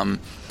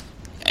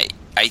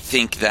 I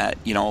think that,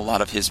 a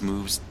lot of his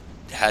moves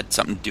had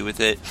something to do with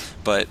it,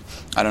 but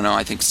I don't know.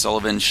 I think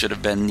Sullivan should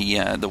have been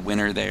the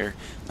winner there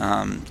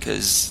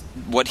because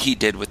what he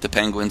did with the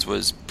Penguins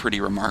was pretty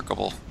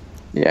remarkable.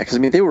 Yeah, because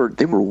they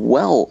were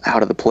well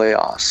out of the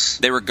playoffs.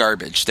 They were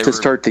garbage to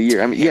start the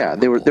year.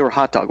 They were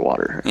hot dog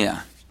water.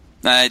 Yeah,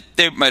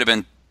 they might have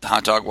been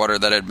hot dog water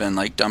that had been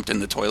dumped in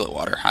the toilet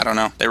water. I don't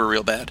know. They were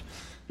real bad.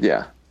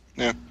 Yeah.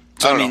 So,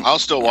 I don't know. I'll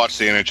still watch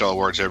the NHL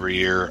awards every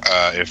year,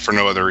 if for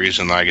no other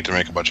reason than I get to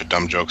make a bunch of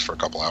dumb jokes for a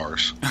couple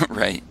hours.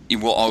 Right. You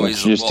will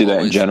always do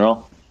that in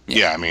general.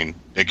 Yeah,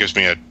 it gives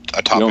me a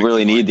topic. You don't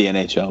really need the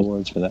NHL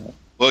awards for that.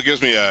 Well, it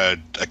gives me a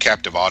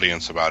captive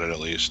audience about it, at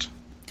least.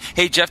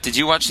 Hey, Jeff, did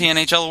you watch the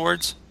NHL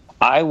awards?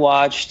 I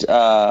watched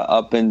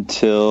up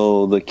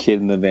until the kid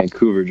in the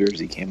Vancouver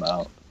jersey came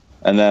out.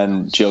 And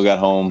then Jill got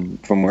home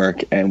from work,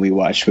 and we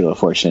watched Wheel of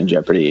Fortune and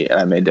Jeopardy, and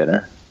I made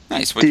dinner.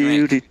 Nice. What'd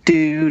you make?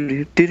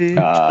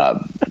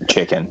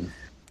 Chicken.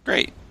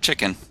 Great.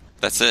 Chicken.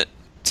 That's it.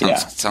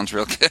 Sounds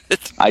real good.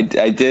 I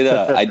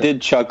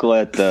did chuckle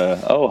at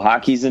the,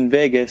 hockey's in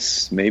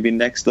Vegas. Maybe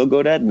next they'll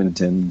go to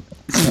Edmonton.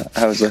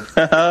 I was like,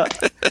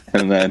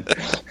 and then...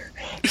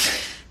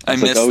 I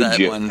missed that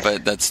one,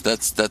 but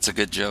that's a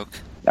good joke.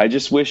 I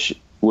just wish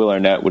Will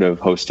Arnett would have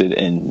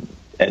hosted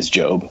as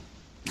Job.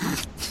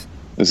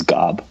 As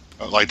Gob.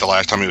 Like the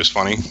last time he was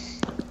funny?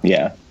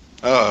 Yeah.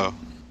 Oh.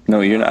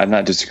 No, you're not. I'm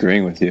not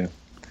disagreeing with you.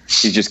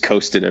 He's just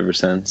coasted ever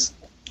since.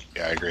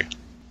 Yeah, I agree.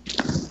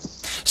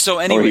 So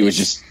anyways, or he was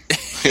just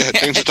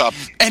change the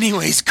topic.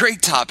 Anyways,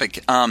 great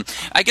topic.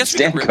 I guess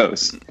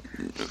Stamkos.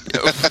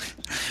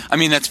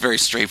 That's very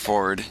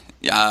straightforward.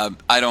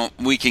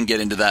 We can get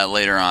into that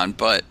later on,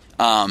 but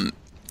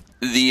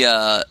we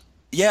have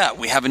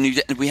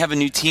a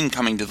new team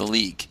coming to the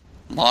league.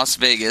 Las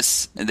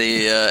Vegas. The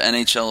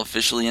NHL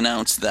officially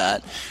announced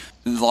that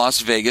Las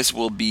Vegas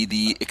will be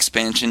the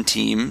expansion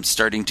team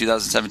starting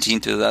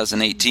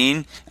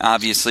 2017-2018.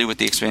 Obviously, with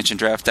the expansion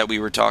draft that we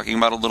were talking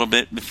about a little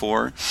bit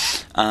before,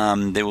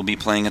 they will be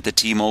playing at the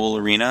T-Mobile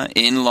Arena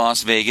in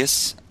Las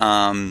Vegas,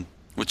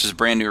 which is a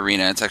brand new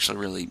arena. It's actually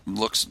really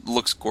looks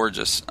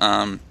gorgeous.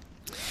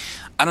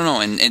 I don't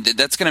know, and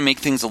that's going to make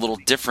things a little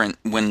different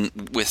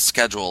with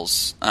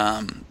schedules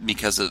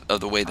because of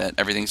the way that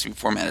everything's being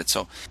formatted.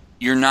 So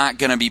you're not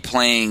going to be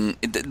playing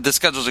 – the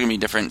schedules are going to be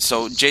different.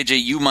 So,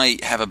 JJ, you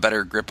might have a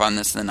better grip on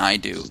this than I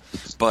do,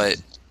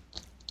 but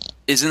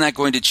isn't that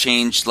going to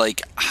change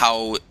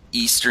how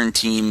Eastern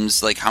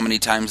teams, how many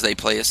times they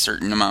play a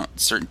certain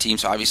team?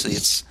 So obviously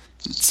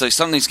so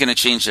something's going to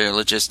change there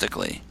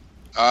logistically.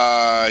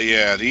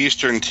 The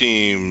Eastern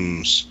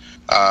teams –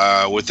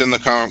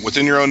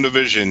 within your own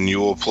division, you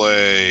will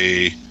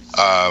play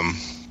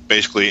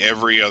basically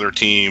every other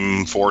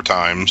team 4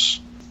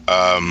 times.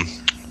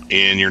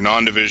 In your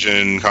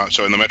non-division,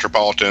 so in the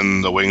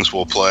Metropolitan, the Wings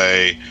will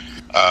play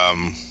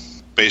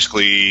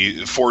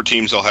basically 4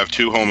 teams. They'll have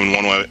 2 home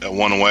and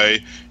 1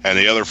 away, and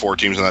the other 4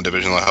 teams in that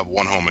division will have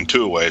 1 home and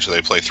 2 away. So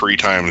they play 3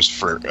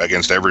 times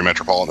against every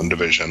Metropolitan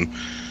division.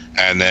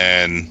 And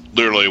then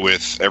literally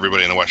with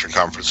everybody in the Western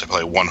Conference, they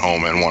play 1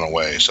 home and 1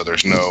 away. So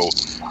there's no.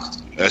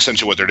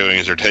 Essentially, what they're doing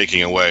is they're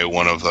taking away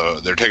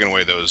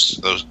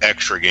those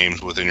extra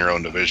games within your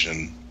own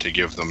division to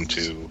give them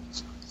to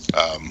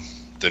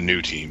the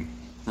new team.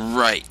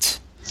 Right.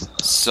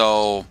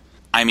 So,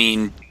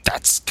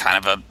 that's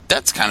kind of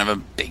a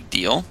big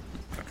deal,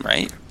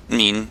 right?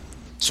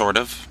 Sort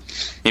of.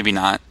 Maybe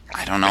not.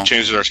 I don't know. It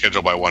changes our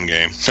schedule by 1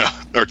 game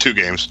or 2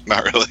 games.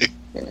 Not really.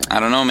 I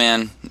don't know,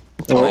 man.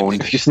 Well,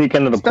 if you sneak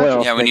into the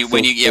playoffs,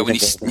 when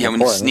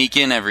you sneak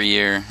in every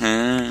year.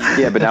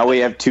 Yeah, but now we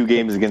have 2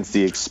 games against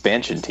the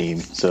expansion team,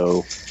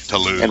 so to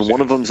lose, and one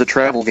of them's a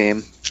travel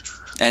game,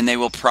 and they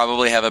will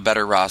probably have a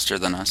better roster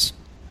than us.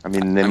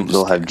 Then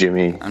they'll have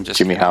Jimmy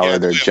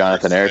Howard or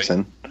Jonathan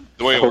Ericsson.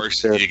 The way it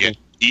works, you get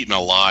eaten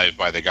alive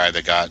by the guy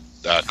that got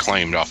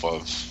claimed off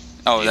of.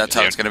 Oh, that's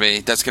how it's going to be.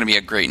 That's going to be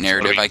a great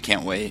narrative. I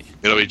can't wait.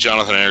 It'll be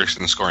Jonathan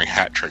Ericsson scoring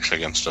hat tricks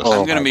against us.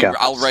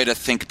 I'll write a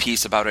think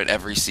piece about it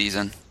every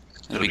season.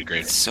 It'll be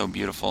great. So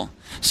beautiful.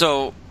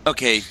 So,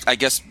 okay, I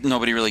guess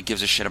nobody really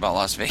gives a shit about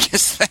Las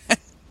Vegas.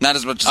 Not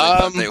as much as I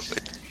thought they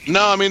would.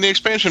 No, the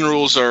expansion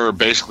rules are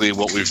basically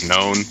what we've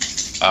known.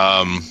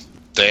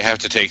 they have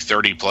to take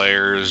 30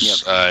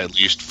 players, at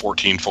least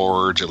 14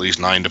 forwards, at least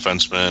 9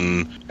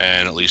 defensemen,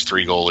 and at least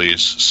 3 goalies.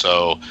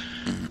 So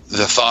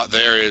the thought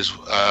there is,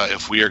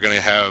 if we are going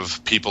to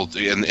have people,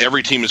 and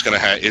every team is going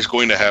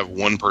to have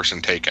one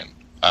person taken,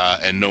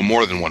 and no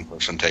more than one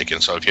person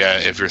taken. So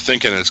if you're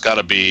thinking it's got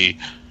to be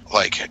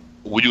like,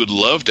 we would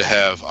love to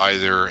have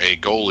either a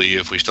goalie,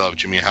 if we still have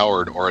Jimmy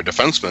Howard, or a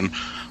defenseman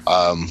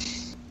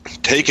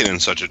taken in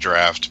such a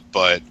draft,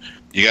 but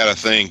you got to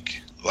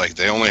think, like,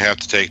 they only have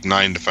to take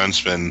 9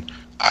 defensemen.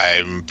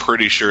 I'm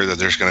pretty sure that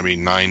there's going to be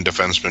 9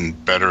 defensemen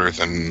better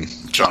than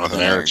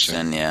Jonathan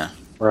Ericsson,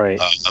 right,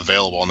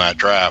 available in that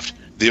draft.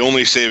 The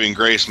only saving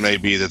grace may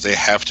be that they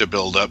have to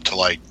build up to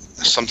like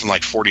something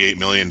like $48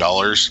 million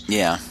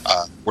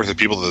worth of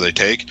people that they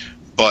take.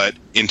 But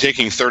in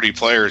taking 30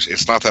 players,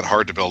 it's not that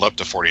hard to build up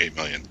to $48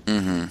 million.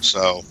 Mm-hmm.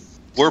 So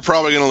we're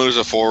probably going to lose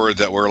a forward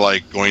that we're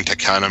like going to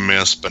kind of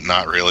miss, but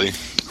not really.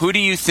 Who do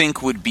you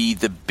think would be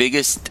the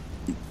biggest,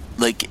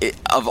 like,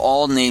 of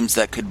all names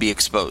that could be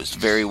exposed,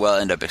 very well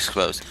end up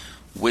exposed,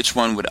 which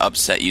one would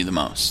upset you the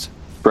most?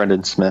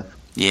 Brendan Smith.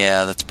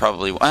 Yeah, that's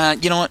probably...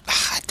 you know what?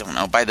 I don't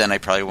know. By then, I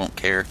probably won't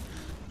care.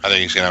 I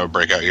think he's going to have a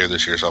breakout year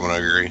this year, so I'm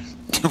going to agree.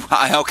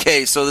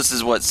 Okay, so this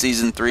is what,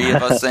 season 3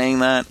 of us saying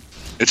that?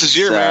 It's his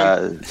year,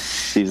 man.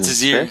 Season It's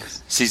his year.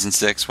 6 Season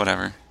 6,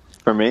 whatever.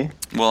 for me.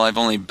 Well, I've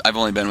only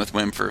been with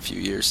Wim for a few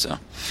years, so...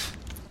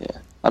 Yeah,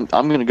 I'm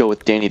going to go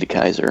with Danny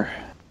DeKeyser.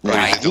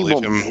 Right. He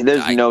won't-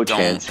 There's no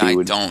chance he I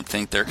would. don't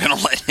think they're going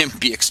to let him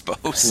be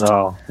exposed.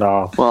 No.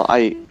 Well,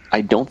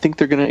 I don't think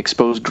they're going to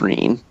expose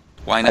Green.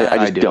 Why not? I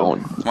just do. don't.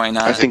 Why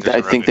not? I think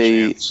there's a really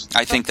they chance.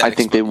 I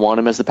think they want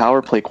him as the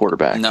power play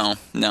quarterback. No.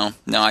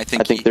 I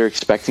think they're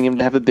expecting him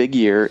to have a big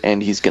year,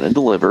 and he's going to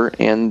deliver,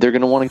 and they're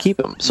going to want to keep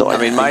him. So I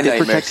mean, my think they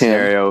nightmare protect him.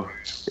 scenario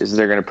is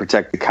they're going to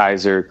protect the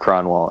Kaiser,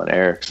 Cronwall, and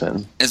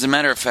Erickson. As a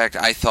matter of fact,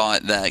 I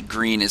thought that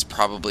Green is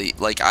probably,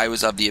 like, I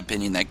was of the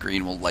opinion that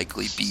Green will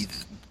likely be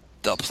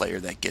the player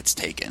that gets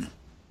taken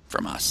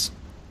from us.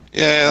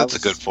 Yeah, that's a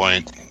good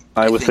point.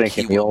 I was think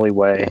thinking he the will- only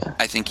way.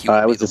 I think he would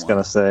I be was the just one.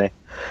 going to say.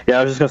 Yeah,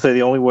 I was just going to say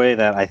the only way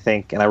that I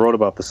think, and I wrote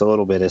about this a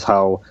little bit, is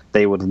how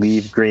they would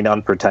leave Green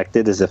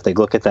unprotected is if they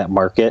look at that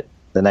market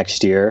the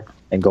next year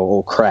and go,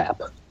 oh,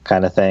 crap,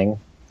 kind of thing.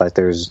 Like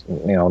there's,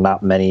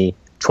 not many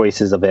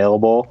choices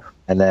available.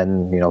 And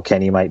then,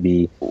 Kenny might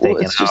be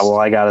thinking,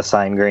 I got to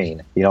sign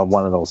Green.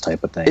 One of those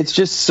type of things. It's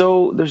just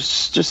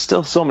there's just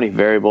still so many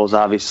variables.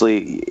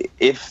 Obviously,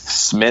 if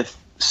Smith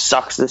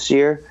sucks this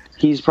year,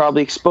 he's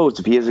probably exposed.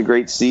 If he has a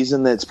great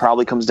season, that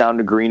probably comes down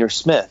to Green or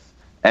Smith.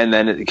 And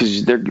then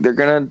because they're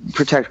going to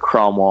protect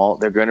Cromwell,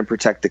 they're going to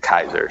protect the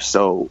Kaiser.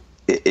 So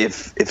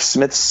if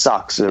Smith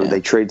sucks or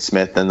they trade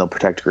Smith, then they'll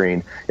protect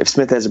Green. If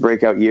Smith has a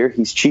breakout year,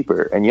 he's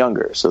cheaper and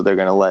younger, so they're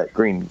going to let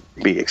Green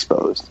be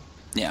exposed.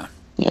 Yeah.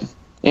 And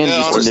Yeah,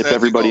 just honestly, nip I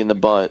everybody think in the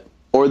butt.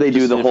 Or they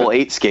do the whole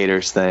 8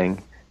 skaters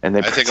thing, and they.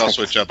 I think I'll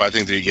switch up. I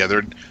think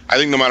I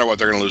think no matter what,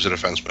 they're going to lose a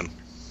defenseman.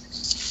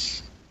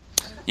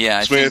 Yeah,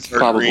 I Smith think, or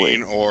probably.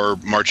 Green or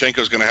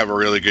Marchenko's going to have a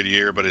really good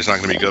year, but he's not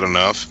going to be good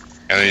enough,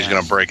 and then he's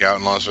going to break out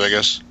in Las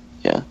Vegas.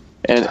 Yeah,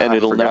 and I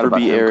it'll forgot never about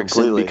be him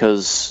Erickson completely.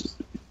 because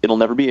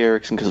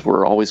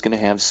we're always going to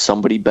have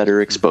somebody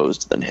better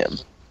exposed than him.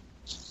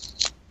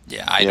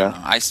 yeah, I don't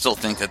know. I still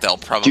think that they'll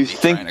probably Do you try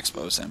think- and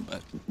expose him,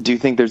 but Do you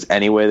think there's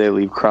any way they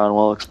leave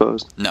Cronwell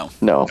exposed? no.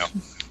 No. No.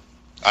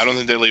 I don't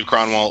think they leave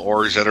Cronwell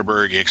or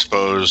Zetterberg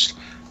exposed.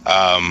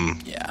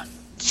 Yeah.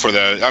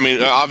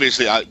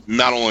 Obviously,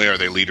 not only are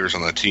they leaders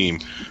on the team,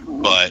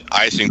 but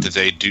I think that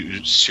they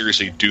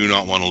seriously do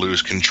not want to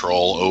lose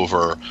control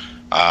over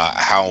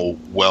how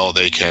well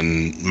they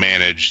can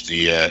manage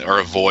or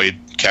avoid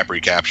cap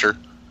recapture.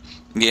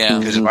 Yeah.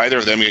 Because if either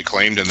of them get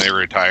claimed and they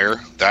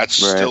retire,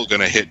 that's Right. still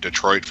going to hit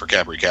Detroit for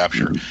cap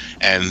recapture.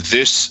 And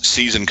this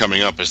season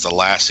coming up is the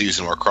last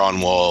season where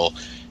Cronwell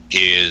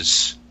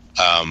is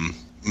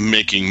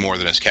making more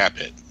than his cap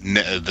hit.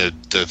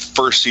 The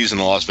first season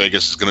in Las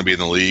Vegas is going to be in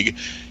the league.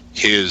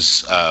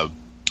 His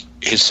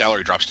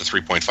salary drops to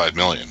 $3.5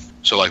 million.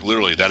 So, like,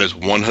 literally, that is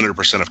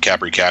 100% of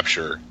cap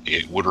recapture.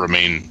 It would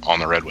remain on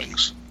the Red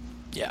Wings.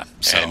 Yeah.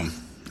 So, And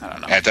I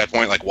don't know. at that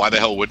point, like, why the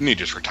hell wouldn't he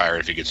just retire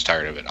if he gets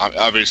tired of it?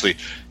 Obviously,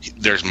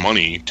 there's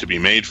money to be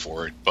made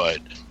for it, but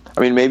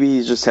I mean, maybe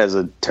he just has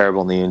a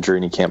terrible knee injury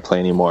and he can't play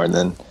anymore, and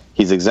then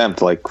he's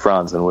exempt like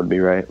Franzen would be,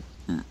 right?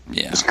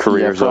 Yeah. His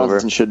career's over.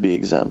 Franzen should be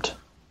exempt.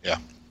 yeah.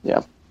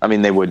 Yeah. I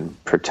mean, they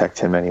wouldn't protect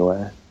him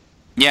anyway.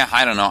 Yeah,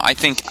 I don't know. I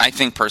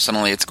think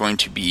personally it's going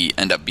to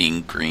end up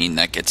being Green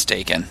that gets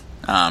taken.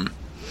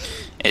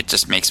 It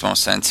just makes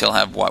most sense. He'll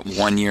have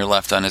 1 year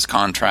left on his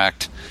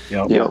contract.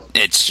 Yep.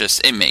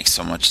 It makes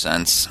so much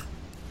sense,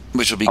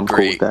 which will be I'm cool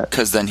great with that.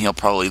 because then he'll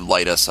probably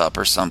light us up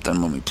or something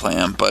when we play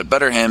him. But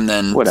better him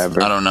than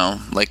Whatever. I don't know,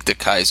 like the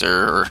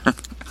Kaiser or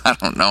I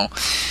don't know.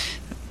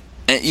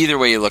 Either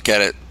way you look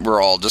at it,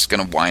 we're all just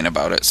going to whine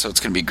about it, so it's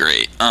going to be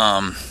great.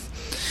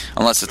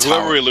 Unless it's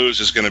Whoever Howard. we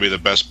lose is going to be the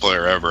best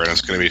player ever, and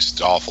it's going to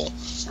be awful.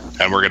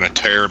 And we're going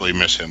to terribly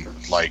miss him,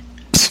 like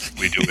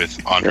we do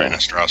with Andre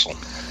Nestrassel.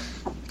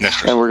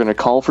 And we're going to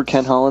call for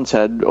Ken Holland's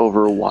head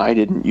over why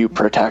didn't you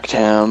protect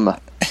him?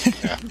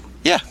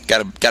 Yeah,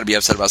 gotta be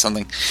upset about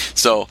something.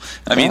 So,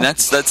 I mean,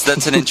 that's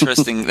an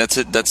interesting that's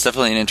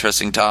definitely an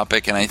interesting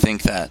topic, and I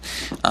think that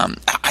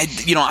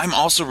I'm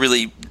also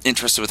really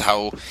interested with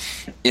how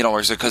it all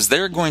works because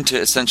they're going to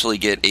essentially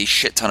get a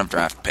shit ton of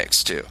draft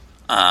picks too.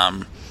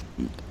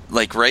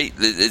 Right?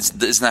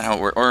 Isn't that how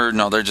it works? Or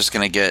no, they're just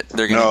going to get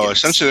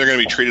essentially they're going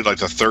to be treated like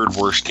the third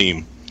worst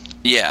team.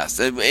 Yes,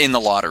 in the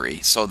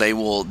lottery, so they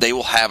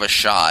will have a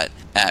shot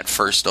at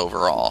first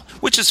overall,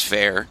 which is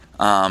fair.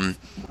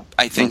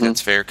 I think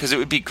that's fair because it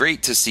would be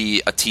great to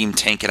see a team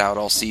tank it out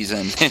all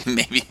season.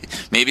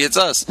 maybe it's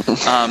us,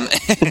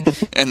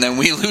 and then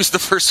we lose the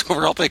first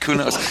overall pick. Who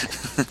knows?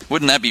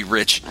 Wouldn't that be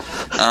rich?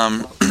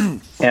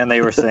 And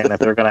they were saying that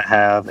they're going to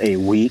have a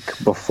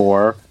week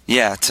before.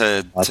 Yeah,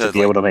 to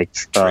be able to make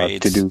to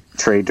do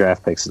trade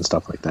draft picks and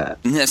stuff like that.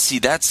 Yeah, see,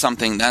 that's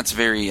something that's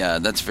very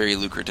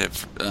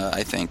lucrative,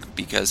 I think,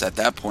 because at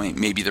that point,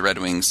 maybe the Red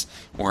Wings,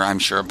 or I'm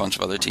sure a bunch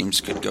of other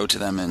teams, could go to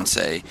them and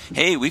say,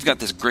 "Hey, we've got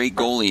this great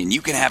goalie, and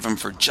you can have him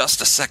for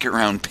just a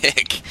second-round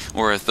pick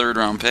or a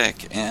third-round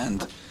pick."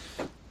 And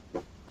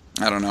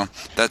I don't know,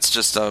 that's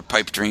just a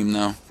pipe dream,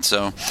 though.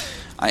 So,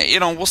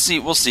 we'll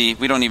see.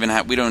 We don't even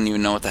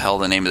know what the hell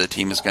the name of the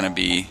team is going to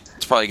be.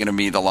 It's probably going to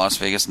be the Las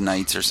Vegas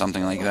Knights or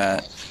something like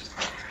that.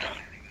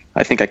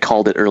 I think I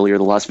called it earlier,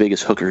 the Las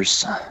Vegas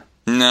Hookers.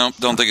 No,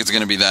 don't think it's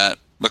going to be that.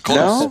 But close,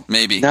 no?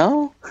 Maybe.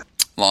 No?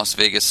 Las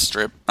Vegas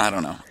Strip. I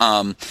don't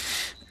know.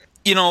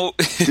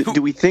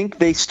 do we think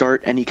they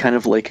start any kind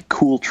of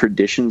cool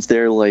traditions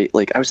there?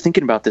 Like I was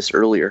thinking about this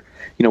earlier.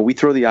 We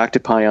throw the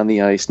octopi on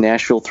the ice.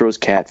 Nashville throws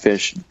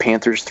catfish.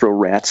 Panthers throw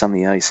rats on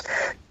the ice.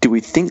 Do we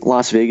think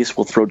Las Vegas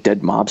will throw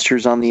dead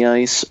mobsters on the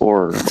ice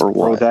or what?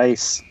 Throw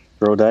dice.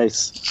 Oh,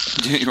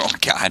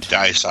 God.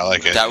 Dice, I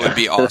like it. That would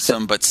be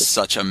awesome, but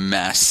such a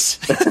mess.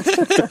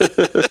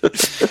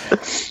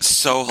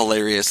 So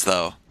hilarious,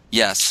 though.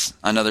 Yes,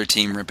 another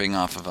team ripping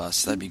off of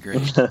us. That'd be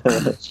great.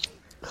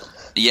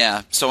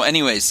 Yeah, so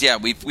anyways,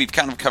 we've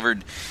kind of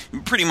covered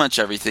pretty much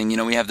everything.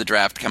 We have the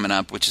draft coming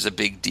up, which is a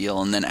big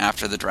deal, and then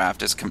after the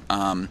draft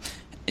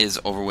is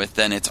over with,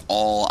 then it's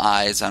all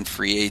eyes on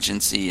free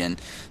agency, and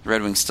the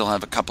Red Wings still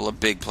have a couple of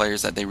big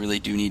players that they really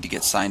do need to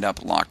get signed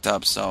up, locked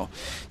up. So,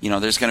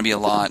 there's going to be a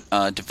lot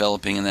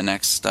developing in the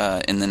next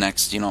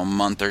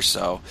month or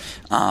so.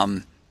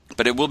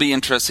 But it will be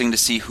interesting to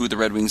see who the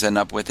Red Wings end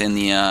up with in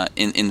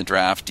the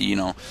draft.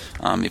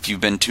 If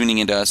you've been tuning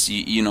into us,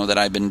 you know that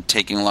I've been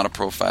taking a lot of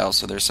profiles.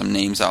 So there's some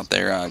names out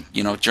there.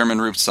 German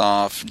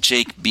Rubtsov,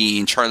 Jake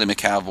Bean, Charlie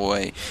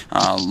McAvoy,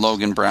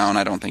 Logan Brown.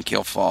 I don't think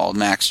he'll fall.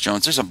 Max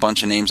Jones. There's a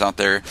bunch of names out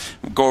there.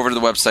 Go over to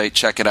the website,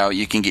 check it out.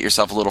 You can get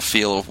yourself a little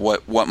feel of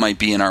what might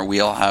be in our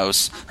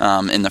wheelhouse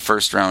in the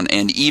first round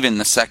and even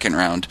the second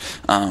round.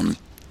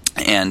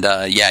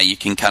 You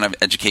can kind of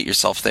educate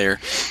yourself there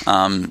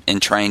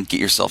and try and get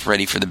yourself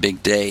ready for the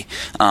big day.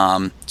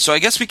 So I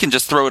guess we can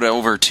just throw it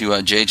over to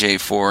JJ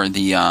for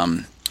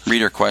the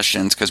reader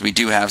questions because we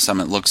do have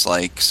some, it looks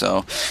like.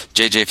 So,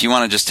 JJ, if you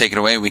want to just take it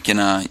away, we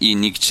can.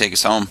 You can take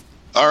us home.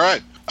 All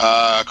right.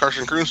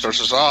 Carson Kroon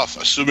starts us off.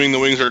 Assuming the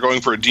Wings are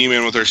going for a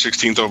D-man with their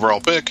 16th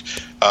overall pick,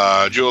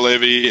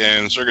 Juolevi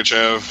and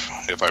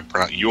Sergachev, if I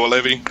pronounce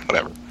Juolevi,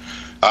 whatever.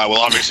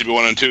 Will obviously be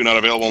 1 and 2, not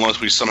available unless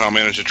we somehow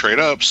manage to trade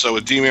up. So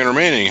with D-man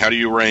remaining, how do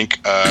you rank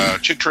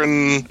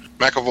Chychrun,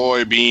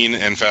 McAvoy, Bean,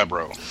 and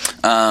Fabro?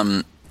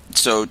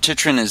 So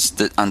Chychrun is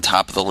on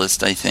top of the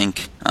list, I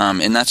think,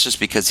 and that's just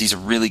because he's a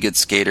really good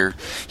skater.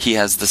 He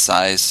has the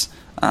size.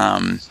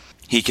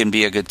 He can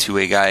be a good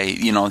two-way guy.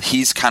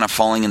 He's kind of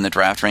falling in the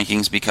draft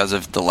rankings because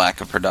of the lack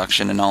of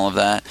production and all of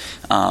that.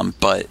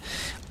 But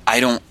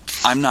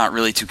I'm not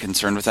really too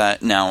concerned with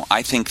that. Now,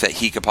 I think that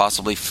he could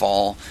possibly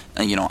fall,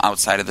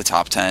 outside of the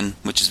top 10,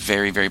 which is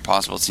very, very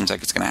possible. It seems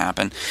like it's going to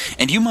happen.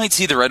 And you might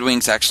see the Red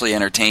Wings actually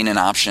entertain an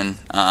option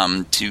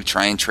to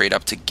try and trade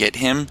up to get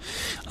him,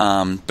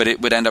 but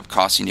it would end up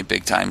costing you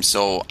big time.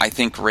 So I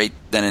think right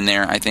then and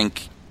there,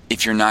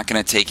 if you're not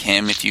going to take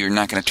him, if you're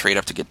not going to trade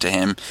up to get to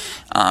him,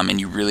 and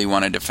you really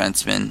want a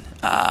defenseman,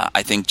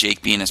 I think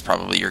Jake Bean is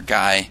probably your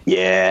guy.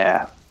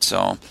 Yeah.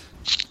 So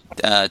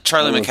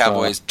Charlie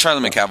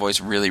McAvoy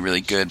is really,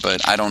 really good,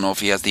 but I don't know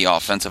if he has the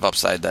offensive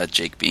upside that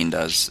Jake Bean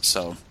does.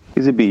 So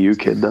he's a BU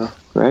kid, though,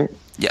 right?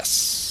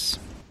 Yes.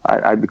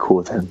 I'd be cool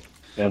with him.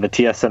 Yeah, the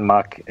TSN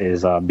mock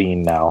is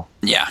Bean now.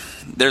 Yeah,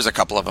 there's a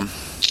couple of them.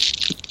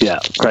 Yeah,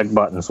 Craig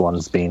Button's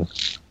one's Bean.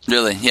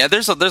 Really? Yeah,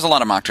 there's a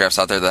lot of mock drafts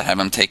out there that have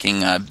him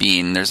taking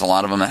Bean. There's a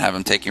lot of them that have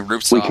him taking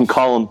Rubtsov. We can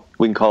call him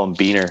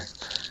Beaner.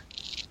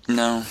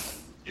 No.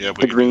 Yeah,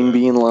 the green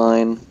bean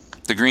line.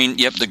 The green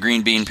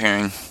bean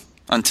pairing.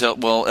 It'll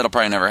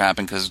probably never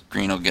happen because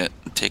Green will get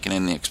taken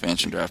in the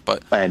expansion draft.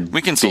 But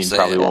we can still say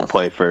probably won't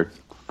play for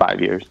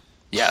 5 years.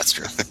 Yeah, that's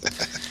true.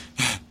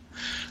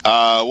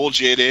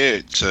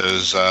 Wolg88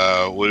 says,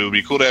 would it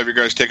be cool to have your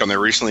guys take on their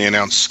recently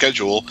announced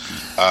schedule,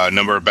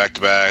 number of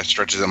back-to-back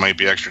stretches that might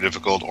be extra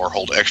difficult or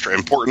hold extra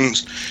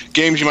importance,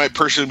 games you might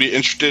personally be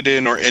interested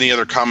in, or any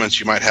other comments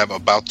you might have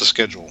about the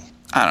schedule?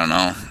 I don't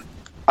know.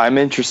 I'm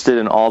interested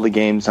in all the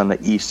games on the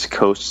East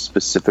Coast,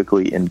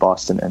 specifically in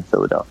Boston and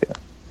Philadelphia.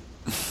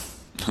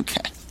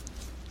 Okay.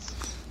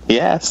 He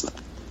asked.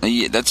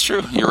 Yeah, that's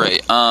true. You're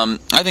right. I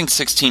think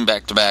 16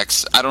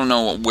 back-to-backs. I don't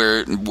know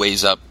where it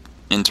weighs up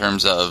in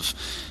terms of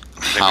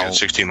I think we how. had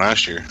 16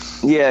 last year.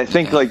 Yeah, I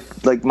think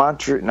like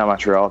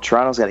Montreal.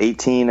 Toronto's got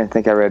 18. I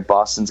think I read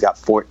Boston's got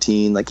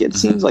 14. Like it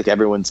seems like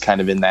everyone's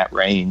kind of in that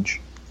range.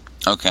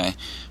 Okay.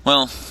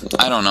 Well,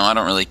 I don't know. I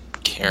don't really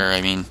care.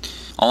 I mean,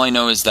 all I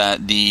know is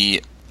that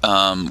the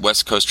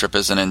West Coast trip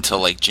isn't until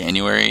like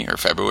January or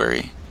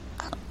February,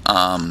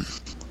 and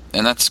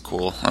that's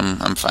cool.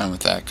 I'm fine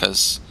with that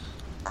because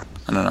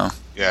I don't know.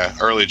 Yeah,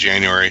 early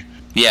January.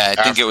 Yeah,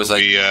 I think it was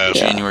like After we,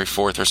 January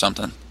 4th or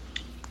something.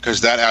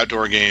 Because that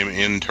outdoor game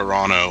in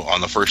Toronto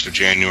on the 1st of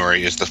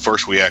January is the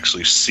first we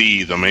actually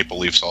see the Maple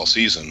Leafs all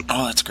season.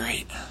 Oh, that's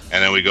great.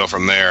 And then we go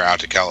from there out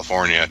to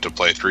California to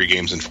play 3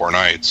 games in 4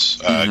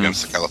 nights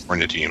against the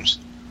California teams.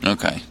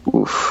 Okay.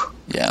 Oof.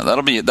 Yeah,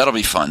 that'll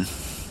be fun.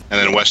 And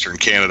then Western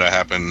Canada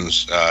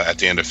happens at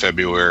the end of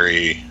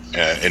February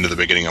into the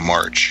beginning of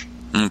March.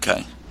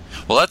 Okay.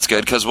 Well, that's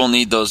good because we'll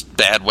need those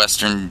bad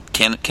Western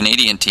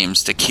Canadian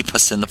teams to keep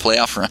us in the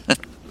playoff run.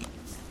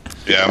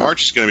 Yeah,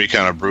 March is going to be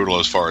kind of brutal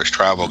as far as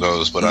travel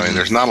goes, but I mean,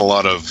 there's not a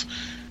lot of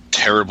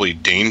terribly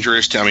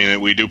dangerous. I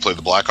mean, we do play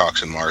the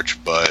Blackhawks in March,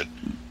 but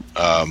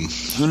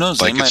Who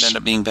knows? Like They might it's- end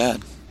up being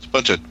bad. it's a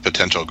bunch of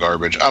potential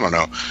garbage. I don't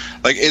know.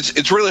 Like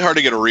it's really hard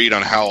to get a read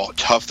on how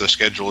tough the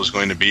schedule is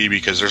going to be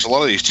because there's a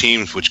lot of these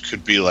teams which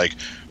could be like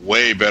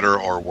way better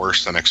or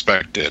worse than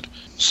expected.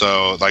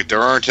 So like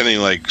there aren't any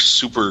like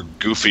super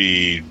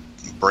goofy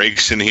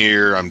breaks in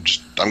here. I'm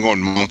going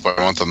month by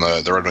month on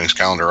the Red Wings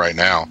calendar right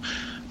now.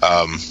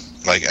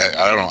 Like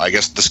I don't know. I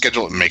guess the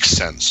schedule makes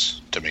sense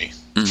to me.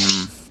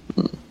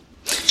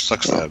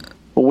 Sucks that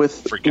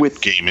With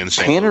freaking game in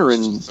St. Panarin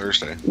Louis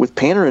Thursday. with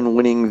Panarin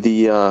winning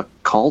the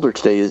Calder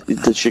today,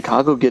 does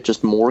Chicago get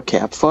just more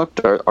cap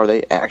fucked? Are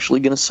they actually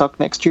going to suck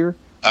next year?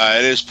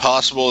 It is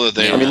possible that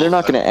they. I mean, they're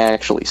not going to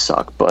actually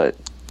suck, but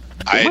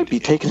they might be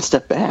taking a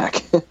step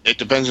back. It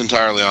depends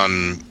entirely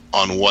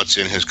on what's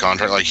in his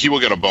contract. Like he will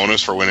get a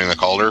bonus for winning the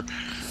Calder,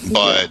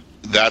 but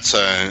that's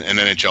an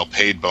NHL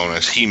paid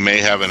bonus. He may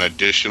have an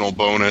additional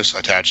bonus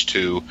attached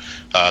to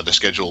the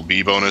Schedule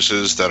B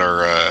bonuses that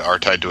are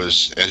tied to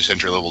his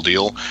entry level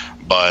deal.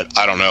 But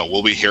I don't know.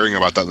 We'll be hearing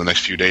about that in the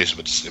next few days if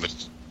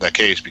it's that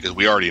case, because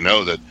we already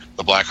know that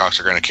the Blackhawks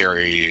are going to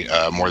carry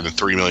more than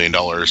 $3 million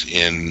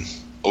in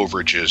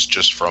overages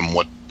just from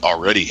what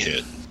already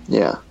hit.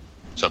 Yeah.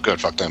 So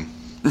good, fuck them.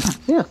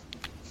 Yeah.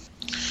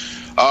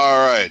 All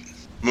right,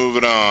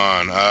 moving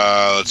on.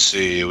 Let's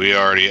see. We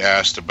already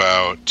asked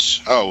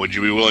about. Oh, would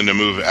you be willing to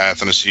move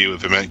Athanasiou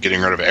if it meant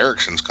getting rid of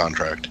Ericsson's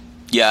contract?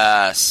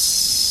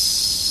 Yes.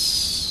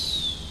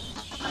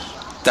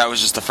 That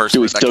was just the first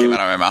Do we word that still- came out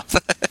of my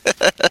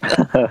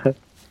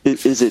mouth.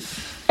 Is it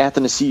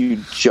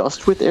Athanasiou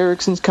just with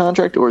Ericsson's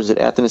contract, or is it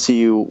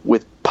Athanasiou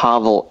with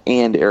Pavel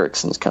and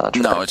Ericsson's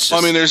contract? No, it's just.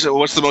 Well, I mean,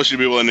 what's the most you'd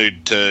be willing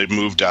to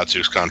move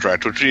Datsuk's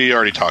contract, which we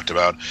already talked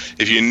about.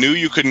 If you knew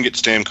you couldn't get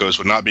Stamkos,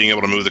 would not being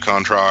able to move the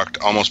contract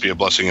almost be a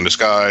blessing in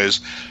disguise,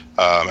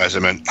 as it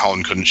meant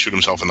Holland couldn't shoot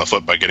himself in the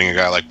foot by getting a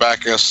guy like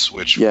Backus,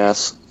 which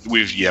Yes.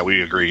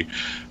 we agree.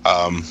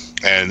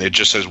 And it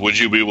just says, would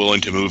you be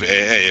willing to move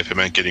AA if it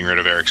meant getting rid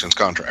of Ericsson's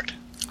contract?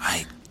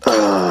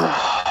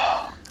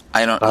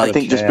 I don't. I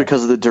think just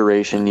because of the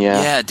duration,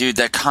 yeah. Yeah, dude,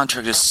 that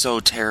contract is so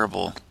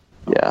terrible.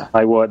 Yeah.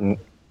 I wouldn't.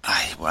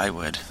 I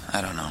would.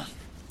 I don't know.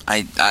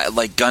 I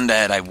like gun to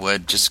head. I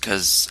would just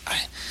because I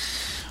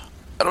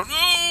don't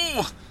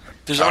know.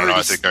 There's I don't know. already.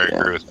 I think I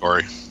agree with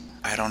Corey.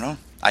 I don't know.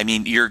 I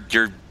mean, you're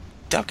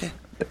okay.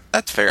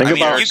 That's fair. Think I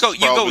mean, about- you go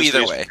Probably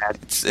either stays way.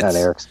 It's At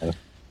Erickson.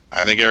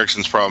 I think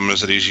Ericsson's problem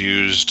is that he's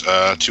used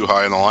too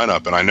high in the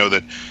lineup, and I know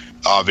that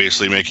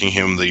obviously making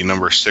him the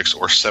number 6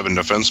 or 7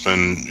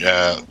 defenseman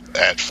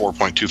at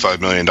 $4.25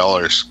 million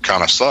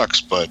kind of sucks,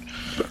 but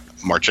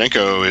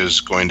Marchenko is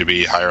going to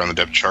be higher on the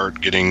depth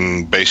chart,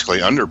 getting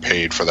basically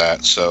underpaid for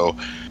that. So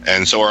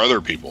are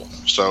other people.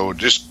 So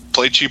just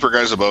play cheaper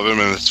guys above him,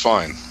 and it's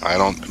fine. I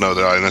don't know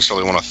that I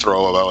necessarily want to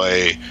throw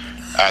away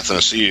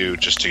Athanasiou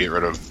just to get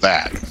rid of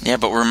that. Yeah,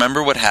 but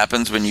remember what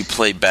happens when you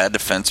play bad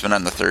defenseman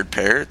on the third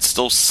pair? It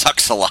still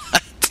sucks a lot.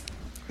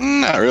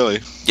 Not really.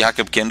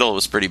 Jakob Kindle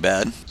was pretty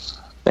bad.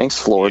 Thanks,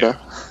 Florida.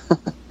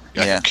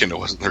 Yeah. Kindle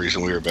wasn't the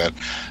reason we were bad.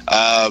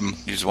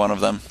 He's one of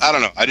them. I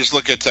don't know. I just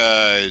look at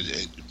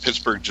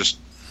Pittsburgh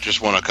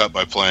just won a cup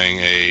by playing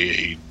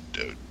a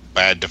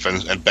bad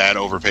defense and bad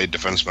overpaid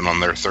defenseman on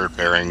their third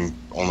pairing,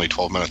 only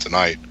 12 minutes a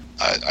night.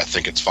 I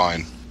think it's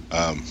fine.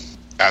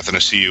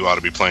 Athanasiou ought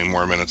to be playing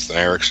more minutes than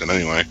Eriksson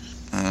anyway.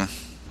 I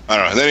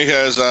don't know. And then he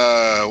has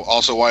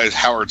also, why is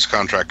Howard's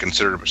contract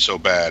considered so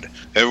bad?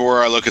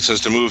 Everywhere I look, it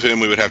says to move him,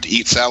 we would have to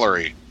eat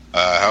salary.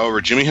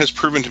 However, Jimmy has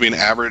proven to be an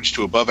average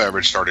to above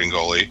average starting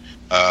goalie.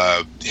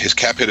 His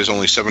cap hit is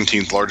only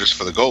 17th largest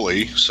for the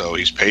goalie, so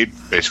he's paid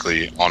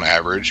basically on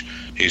average.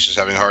 He's just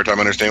having a hard time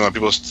understanding why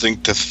people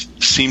seem to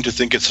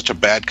think it's such a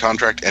bad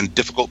contract and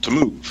difficult to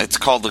move. It's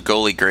called the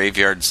goalie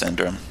graveyard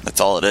syndrome. That's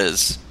all it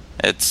is.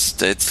 It's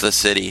the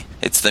city.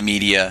 It's the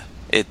media.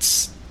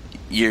 It's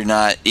you're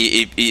not.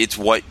 It's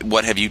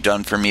what have you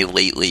done for me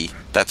lately?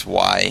 That's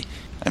why.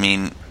 I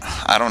mean,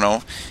 I don't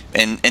know.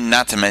 And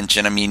not to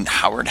mention, I mean,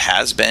 Howard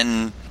has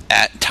been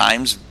at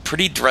times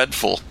pretty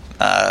dreadful.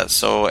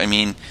 So I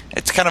mean,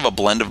 it's kind of a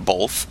blend of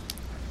both.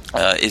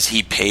 Is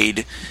he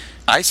paid?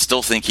 I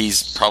still think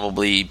he's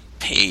probably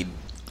paid.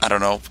 I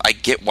don't know. I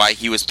get why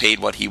he was paid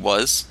what he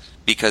was,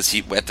 because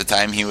at the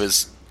time he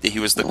was the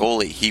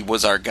goalie. He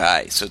was our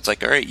guy. So it's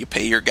like, all right, you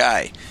pay your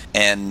guy,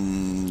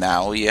 and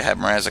now you have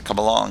Mrazek come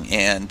along,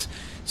 and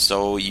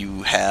so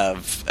you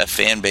have a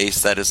fan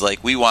base that is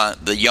like, we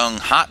want the young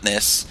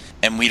hotness,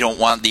 and we don't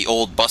want the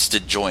old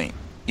busted joint.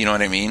 You know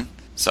what I mean?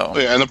 So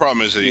yeah, and the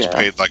problem is that he's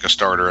paid like a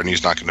starter, and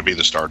he's not going to be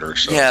the starter.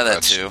 So yeah,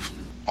 that too.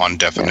 On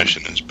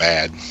definition, is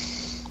bad.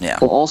 Yeah.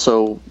 Well,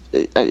 also,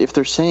 if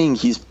they're saying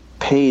he's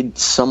paid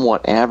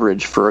somewhat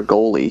average for a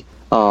goalie,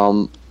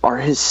 are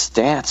his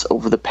stats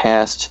over the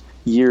past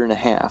year and a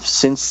half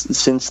since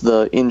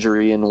the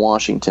injury in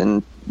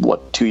Washington,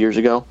 2 years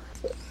ago,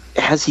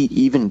 has he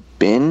even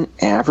been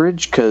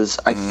average? Because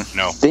I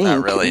think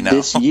not really, no.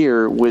 This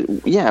year,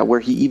 where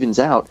he evens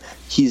out,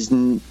 he's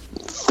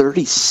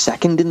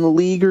 32nd in the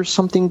league or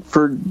something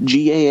for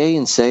GAA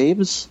and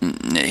saves.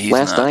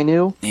 Last I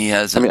knew, he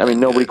has. I mean,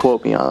 nobody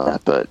quote me on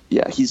that, but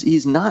yeah,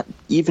 he's not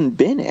even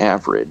been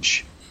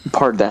average.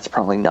 Part of that's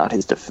probably not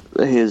his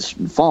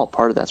fault.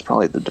 Part of that's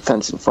probably the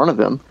defense in front of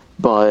him,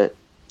 but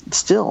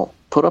still,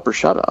 put up or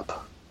shut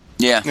up.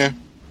 Yeah.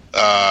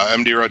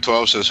 MD Red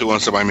 12 says, who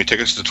wants to buy me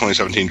tickets to the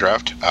 2017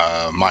 draft?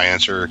 My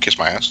answer, kiss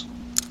my ass.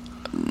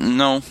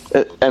 No.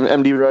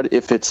 MD Red,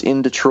 if it's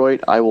in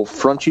Detroit, I will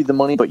front you the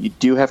money, but you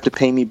do have to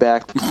pay me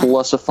back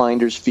plus a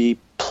finder's fee,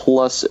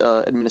 plus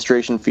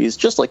administration fees,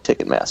 just like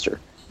Ticketmaster.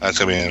 That's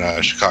going to be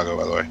in Chicago,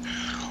 by the way.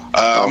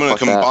 I'm going to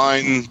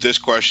combine this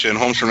question,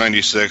 Holmes from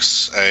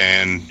 96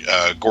 and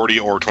Gordy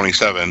or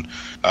 27.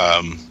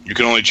 You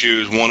can only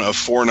choose one of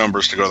four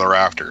numbers to go to the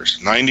rafters: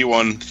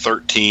 91,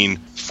 13,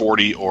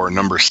 40, or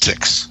number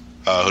 6.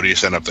 Who do you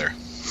send up there?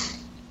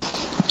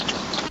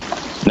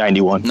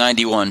 91.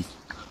 91.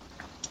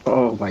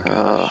 Oh my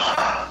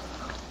god.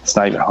 It's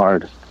not even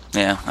hard.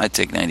 Yeah, I'd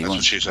take 91. That's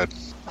what she said.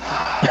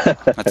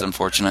 That's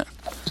unfortunate.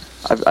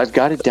 I've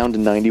got it down to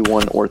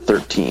 91 or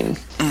 13.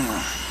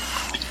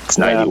 It's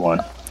 91.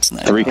 It's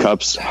 91. 3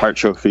 cups, Hart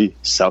Trophy,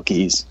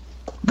 Selkies.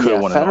 Could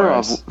have won an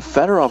RS.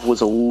 Fedorov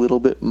was a little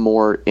bit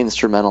more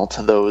instrumental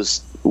to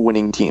those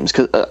winning teams.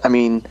 Because I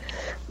mean,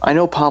 I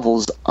know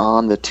Pavel's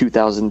on the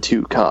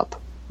 2002 Cup,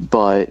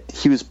 but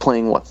he was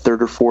playing,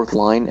 third or fourth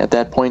line at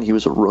that point? He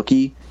was a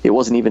rookie. It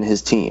wasn't even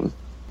his team.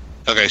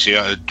 Okay, so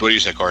what do you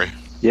say, Corey?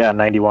 Yeah,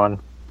 91.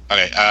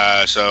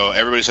 Okay, so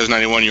everybody says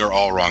 91. You're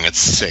all wrong. It's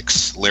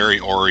 6. Larry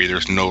Ori,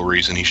 there's no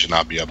reason he should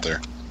not be up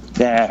there.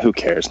 Nah, who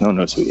cares? No one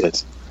knows who he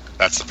is.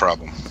 That's the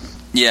problem.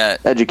 Yeah.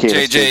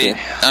 Educated. JJ,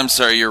 I'm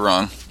sorry, you're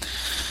wrong.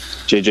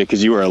 JJ,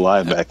 because you were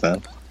alive back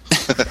then.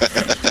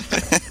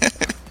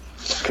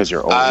 Because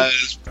you're old.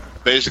 It's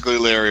basically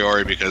Larry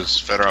Ori,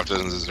 because Fedorov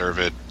doesn't deserve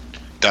it.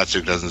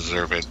 Datsuk doesn't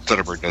deserve it.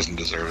 Soderbergh doesn't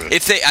deserve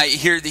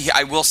it.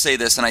 I will say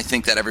this, and I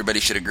think that everybody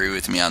should agree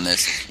with me on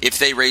this. If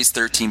they raise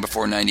 13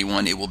 before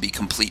 91, it will be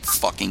complete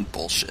fucking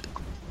bullshit.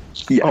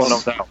 Yes. Oh,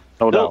 no doubt.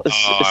 No doubt.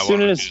 I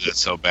want to do that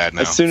so bad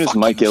now. As soon as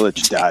Mike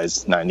Ilitch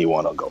dies,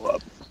 91 will go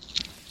up.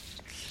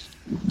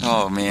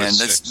 Oh man,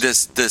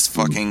 this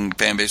fucking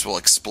fan base will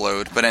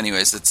explode. But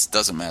anyways, it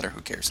doesn't matter. Who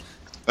cares?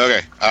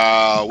 Okay.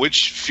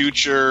 Which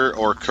future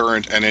or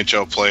current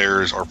NHL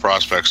players or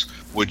prospects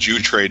would you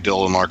trade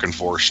Dylan Larkin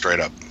for straight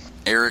up?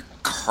 Erik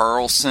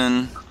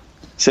Karlsson.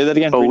 Say that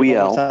again.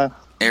 OEL.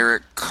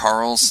 Erik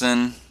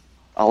Karlsson.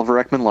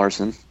 Oliver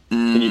Ekman-Larsson.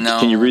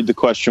 Can you read the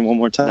question one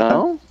more time?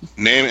 No?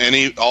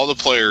 Name all the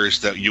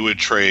players that you would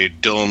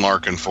trade Dylan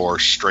Larkin for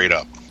straight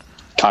up.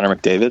 Connor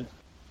McDavid.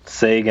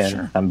 Sagan.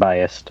 Sure. I'm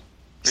biased.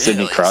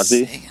 Sidney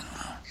Crosby. Sagan.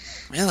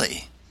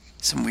 Really?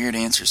 Some weird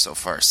answers so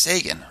far.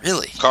 Sagan,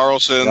 really?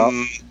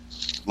 Carlson,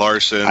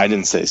 Larson. I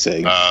didn't say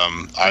Sagan.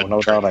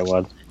 No doubt I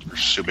would.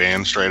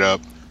 Subban straight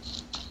up.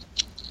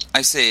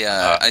 I say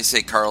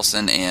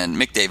Carlson, and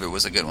McDavid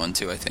was a good one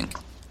too, I think.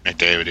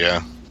 McDavid,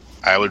 yeah.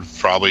 I would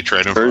probably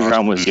trade him.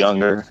 Bergeron was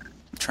younger.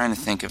 I'm trying to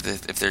think if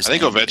there's. I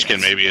think Ovechkin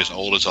may be as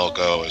old as I'll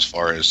go as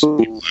far as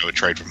people I would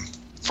trade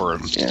for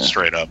him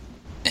straight up.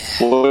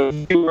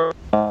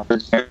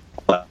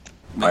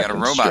 We got a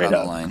robot on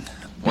the line.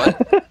 What?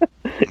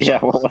 Yeah,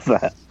 what was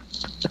that?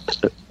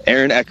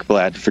 Aaron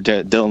Ekblad for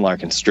Dylan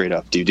Larkin straight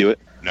up. Do you do it?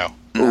 No.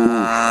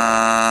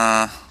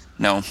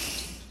 No.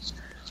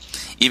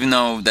 Even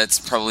though that's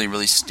probably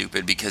really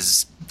stupid,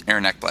 because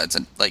Aaron Ekblad's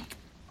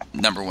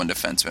number one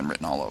defenseman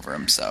written all over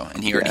him. So,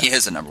 and he already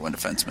is a number one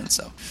defenseman.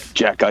 So.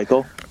 Jack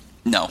Eichel.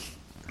 No.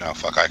 No,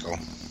 fuck Eichel.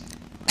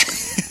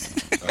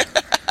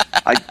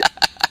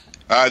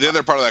 The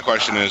other part of that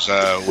question is,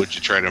 would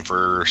you trade him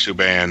for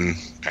Subban?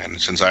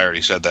 And since I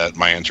already said that,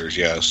 my answer is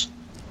yes.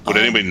 Would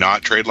anybody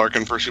not trade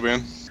Larkin for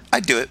Subban?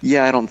 I'd do it.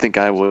 Yeah, I don't think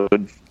I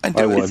would. I'd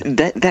do it.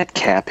 That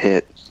cap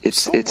hit,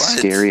 it's So what?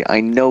 scary.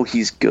 I know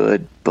he's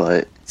good,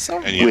 but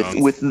And, you know,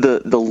 with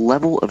the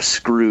level of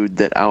screwed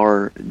that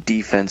our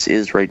defense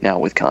is right now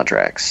with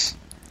contracts.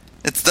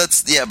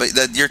 But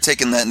you're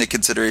taking that into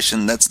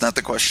consideration. That's not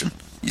the question.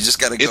 You just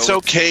got to go. it's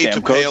okay to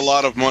Stamkos. pay a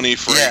lot of money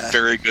for Yeah. a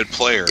very good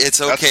player. It's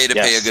okay to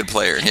pay a yes. good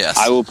player. Yes.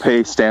 I will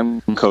pay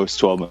Stamkos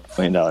 $12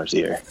 million a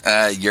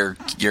year.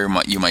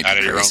 You might out be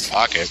of your own crazy.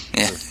 pocket.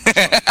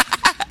 Yeah.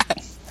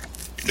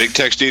 Big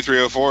Text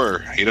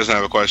D304. He doesn't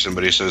have a question,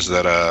 but he says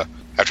that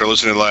after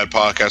listening to the Lad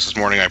podcast this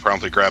morning, I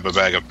promptly grabbed a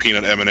bag of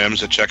peanut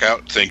M&Ms at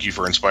checkout. Thank you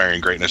for inspiring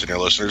greatness in your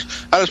listeners.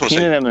 I just want to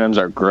Peanut say, M&Ms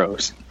are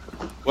gross.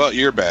 well,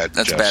 you're bad.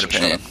 That's a Jeff, bad so shut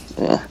opinion. up.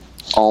 Yeah.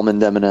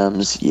 Almond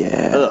M&Ms,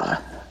 yeah.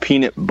 Ugh.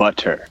 Peanut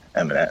butter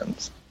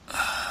M&Ms.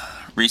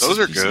 Reese's Those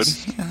are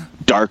Pieces. Yeah.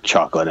 Dark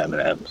chocolate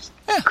M&Ms.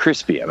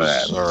 Crispy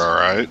M&Ms. All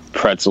right.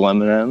 Pretzel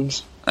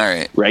M&Ms. All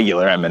right.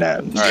 Regular M&Ms. We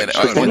All get right, it.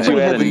 so Okay, When Once you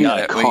we add had a the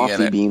nut,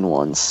 coffee bean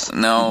ones.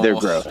 No. they're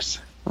gross.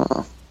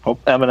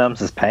 Hope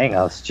M&M's is paying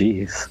us.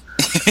 Jeez.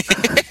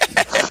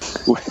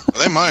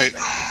 They might.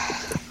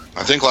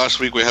 I think last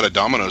week we had a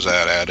Domino's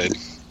ad added.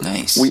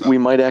 Nice. We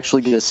might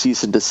actually get a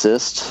cease and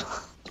desist.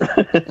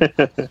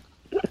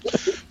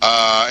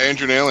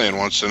 Andrew Nalian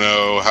wants to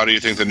know, how do you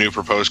think the new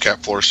proposed cap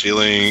floor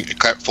 /ceiling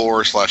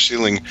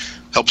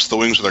helps the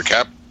Wings with their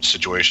cap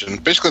situation?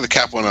 Basically, the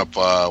cap went up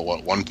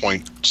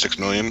 1.6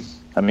 million.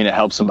 I mean, it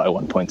helps them by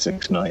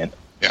 $1.6 million.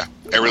 Yeah,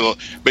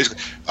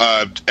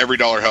 every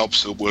dollar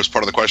helps was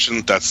part of the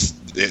question. That's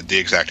the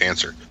exact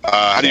answer.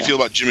 How do you feel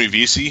about Jimmy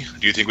Vesey?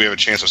 Do you think we have a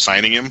chance of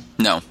signing him?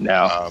 No.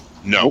 Now,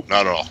 No,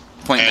 not at all.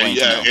 Point blank,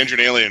 no. Andrew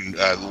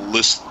Nalian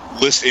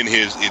lists in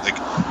his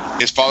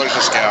father's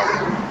a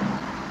scout.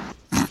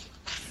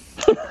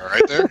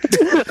 Right there.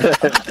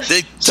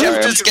 Did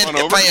Jeff just get Come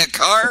on hit over. by a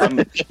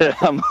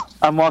car?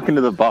 I'm walking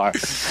to the bar.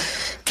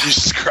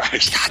 Jesus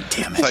Christ! God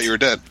damn I thought it. you were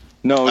dead.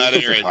 No, At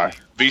it's any the bar. rate,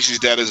 Vesey's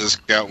dad is a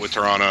scout with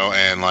Toronto,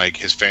 and like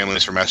his family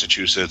is from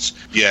Massachusetts.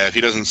 Yeah, if he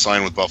doesn't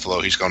sign with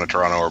Buffalo, he's going to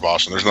Toronto or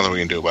Boston. There's nothing we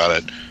can do about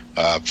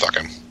it. Fuck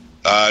him.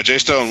 Jay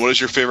Stone, what is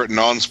your favorite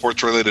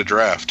non-sports related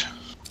draft?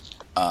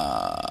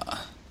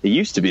 It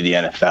used to be the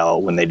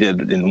NFL when they did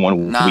it in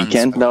one Non-sports.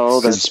 weekend.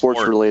 No, that's Sport.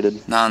 sports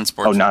related.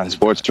 Non-sports. Oh,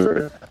 non-sports.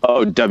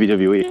 Oh,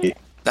 WWE.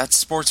 That's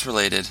sports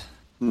related.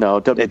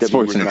 No, WWE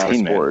sports is not a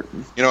entertainment. sport.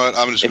 You know what?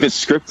 I'm just. If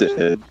it's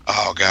scripted,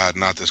 Oh God,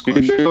 not this we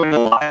could question. do a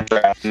live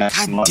draft next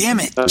God month. damn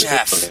it,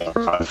 Jeff.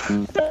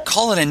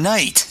 Call it a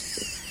night.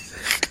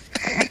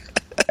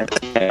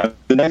 The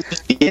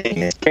next meeting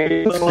is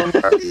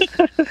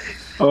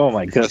Oh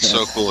my That's goodness.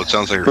 so cool. It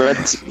sounds like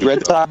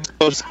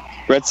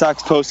Red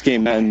Sox post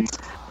game ends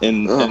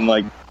in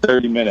like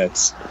 30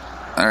 minutes.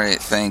 All right,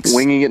 thanks.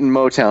 Winging It in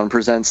Motown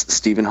presents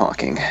Stephen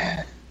Hawking.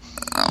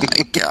 Oh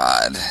my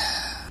god.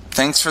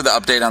 Thanks for the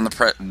update on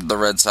the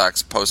Red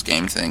Sox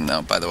post-game thing,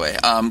 though, by the way.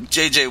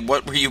 JJ,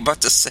 what were you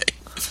about to say?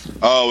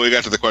 Oh, we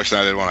got to the question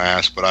I didn't want to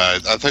ask, but I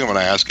think I'm going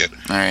to ask it.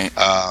 All right.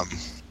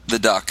 The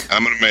duck.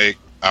 I'm going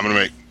to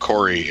make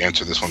Corey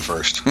answer this one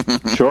first.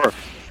 Sure.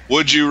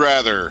 Would you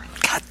rather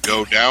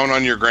go down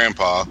on your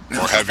grandpa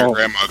or have your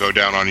grandma go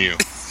down on you?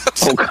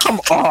 Oh, come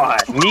on.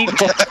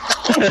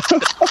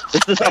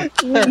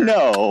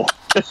 No,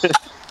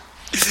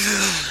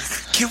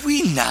 Can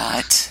we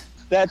not?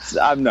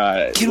 I'm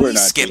not. Can we're we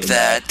not skip doing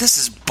that? This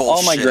is bullshit.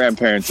 All my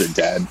grandparents are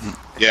dead.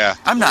 Yeah.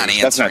 I'm not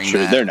answering That's not true.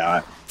 that. They're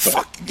not. But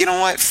Fuck, you know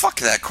what? Fuck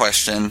that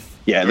question.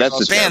 yeah,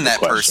 that's a Ban terrible that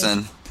question.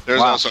 person. There's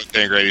also a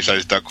Tangrady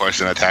sized duck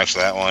question attached to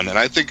that one, and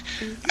I think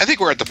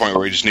we're at the point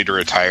where we just need to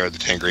retire the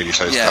Tangrady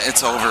sized Yeah, duck.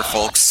 it's over,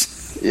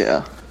 folks.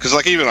 Yeah. Because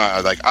like even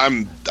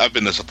I've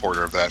been the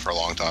supporter of that for a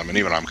long time, and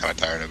even I'm kind of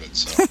tired of it.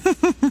 So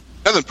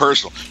nothing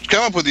personal.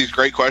 Come up with these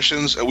great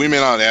questions. We may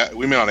not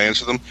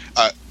answer them.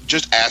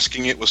 Just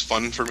asking it was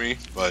fun for me,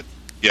 but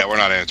yeah, we're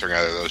not answering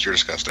either of those. You're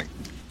disgusting.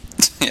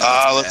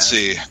 Yeah, Let's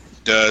see.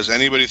 Does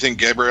anybody think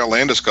Gabriel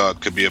Landeskog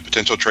could be a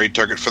potential trade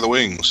target for the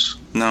Wings?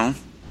 No.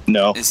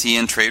 No, Is he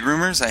in trade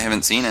rumors? I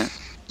haven't seen it.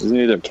 isn't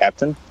he their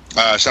captain?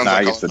 Sounds Nah, like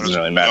I guess that doesn't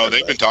really matter, No,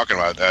 they've but- been talking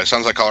about it.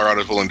 Sounds like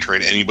Colorado's willing to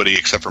trade anybody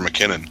except for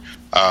McKinnon.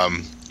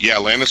 Yeah,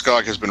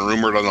 Landeskog has been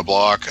rumored on the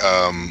block.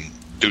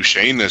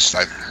 Duchesne is,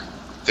 I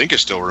think,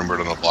 is still rumored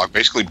on the block.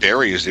 Basically,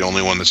 Barry is the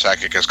only one that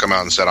Sakic has come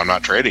out and said, I'm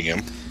not trading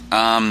him.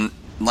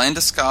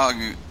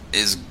 Landeskog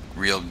is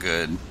real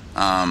good.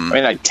 I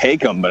mean, I'd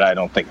take him, but I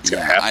don't think it's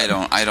going to happen.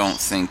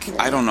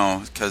 I don't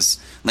know, because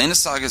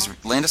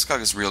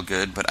Landeskog is real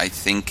good, but I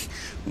think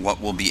what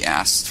will be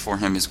asked for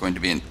him is going to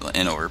be an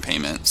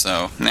overpayment.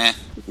 So, nah.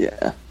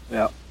 Yeah.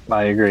 Yeah,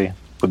 I agree.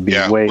 Would be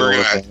Yeah, way we're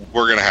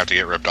over. gonna have to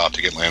get ripped off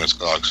to get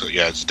Landeskog. So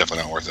yeah, it's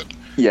definitely not worth it.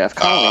 Yeah, if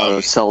Colorado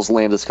sells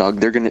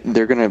Landeskog,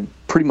 they're gonna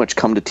pretty much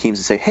come to teams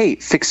and say, "Hey,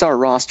 fix our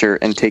roster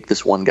and take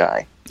this one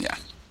guy." Yeah.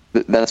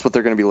 That's what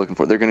they're going to be looking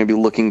for. They're going to be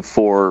looking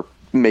for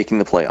making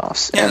the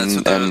playoffs. Yeah, and,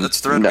 that's what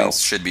the Red no.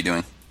 Wings should be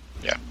doing.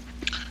 Yeah.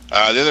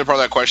 The other part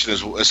of that question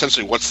is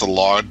essentially what's the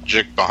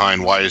logic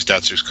behind why is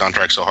Datsuk's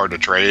contract so hard to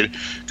trade?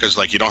 Because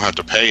you don't have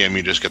to pay him,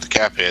 you just get the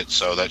cap hit,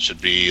 so that should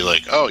be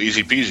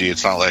easy peasy.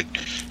 It's not like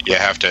you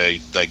have to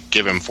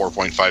give him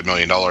 $4.5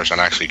 million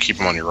and actually keep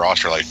him on your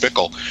roster like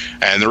Bickle.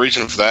 And the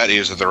reason for that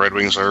is that the Red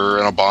Wings are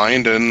in a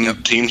bind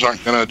and teams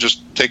aren't going to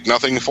just take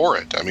nothing for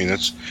it. I mean,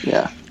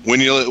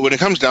 when it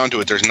comes down to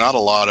it, there's not a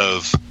lot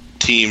of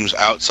teams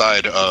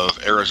outside of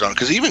Arizona,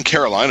 because even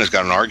Carolina's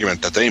got an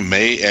argument that they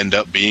may end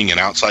up being an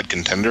outside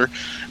contender.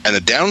 And the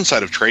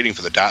downside of trading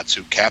for the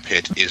Datsuk cap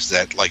hit is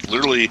that,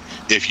 literally,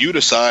 if you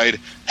decide,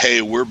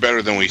 hey, we're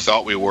better than we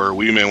thought we were,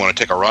 we may want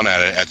to take a run at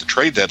it at the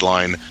trade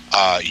deadline,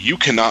 you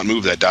cannot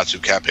move that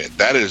Datsuk cap hit.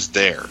 That is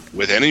there.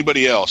 With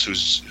anybody else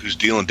who's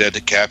dealing dead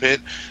to cap hit,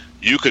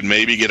 you could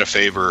maybe get a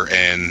favor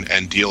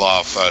and deal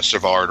off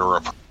Savard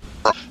or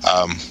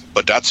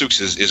but Datsuk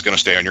is going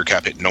to stay on your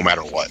cap hit no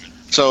matter what.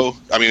 So,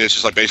 I mean,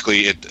 it's just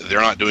basically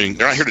they're not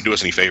here to do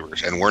us any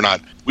favors, and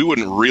we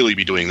wouldn't really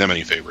be doing them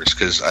any favors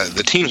because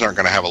the teams aren't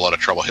going to have a lot of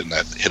trouble hitting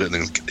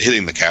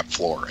the cap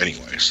floor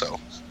anyway. So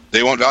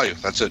they want value.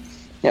 That's it.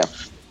 Yeah.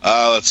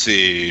 Let's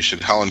see.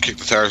 Should Holland kick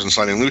the tires and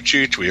signing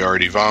Lucic? We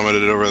already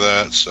vomited over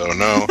that, so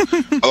no.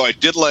 Although I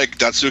did like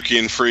Datsuki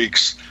and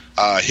Freaks.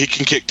 He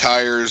can kick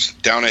tires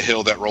down a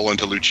hill that roll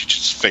into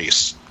Lucic's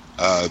face.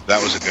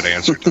 That was a good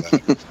answer to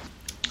that.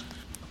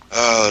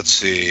 Let's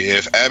see.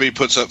 If Abby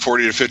puts up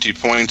 40 to 50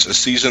 points a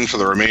season for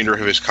the remainder of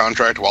his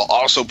contract while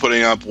also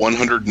putting up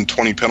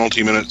 120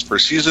 penalty minutes per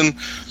season,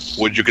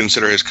 would you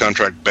consider his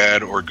contract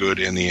bad or good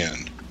in the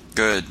end?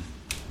 Good.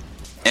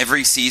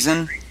 Every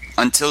season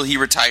until he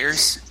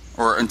retires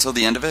or until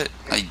the end of it?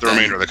 The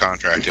remainder of the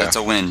contract, yeah. That's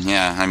a win,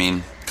 yeah. I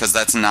mean, because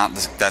that's not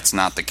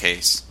the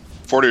case.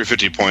 40 or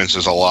 50 points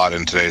is a lot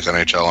in today's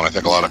NHL, and I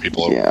think a lot of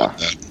people overlook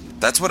that.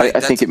 That's what I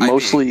think it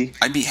mostly...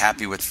 I'd be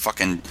happy with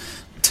fucking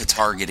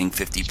Tatar getting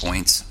 50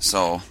 points,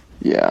 so...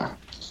 Yeah.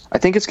 I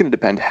think it's going to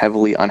depend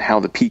heavily on how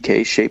the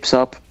PK shapes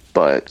up,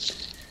 but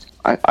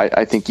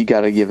I think you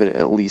got to give it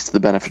at least the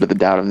benefit of the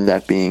doubt of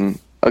that being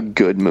a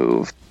good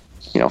move.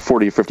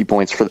 40 or 50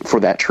 points for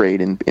that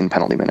trade in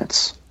penalty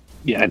minutes.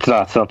 Yeah, it's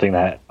not something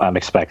that I'm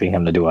expecting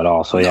him to do at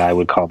all, so yeah, I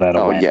would call that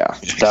a win. Yeah.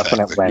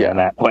 Definite win in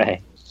that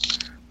way.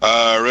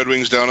 Red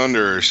Wings Down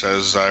Under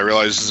says, I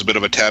realize this is a bit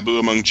of a taboo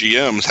among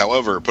GMs.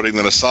 However, putting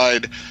that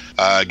aside,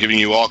 giving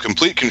you all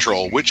complete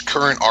control, which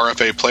current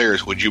RFA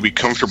players would you be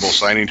comfortable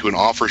signing to an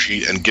offer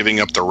sheet and giving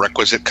up the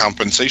requisite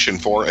compensation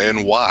for,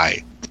 and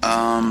why?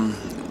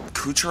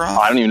 Kucherov?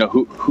 I don't even know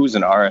who's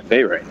an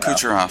RFA right now.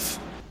 Kucherov.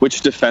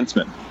 Which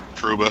defenseman?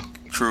 Trouba.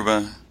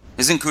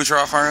 Isn't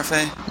Kucherov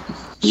RFA?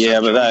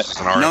 Yeah, but that's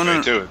an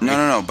RFA too.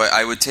 No. But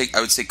I would say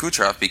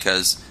Kucherov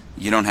because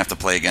you don't have to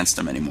play against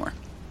him anymore.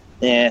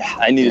 Yeah,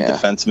 I need a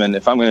defenseman.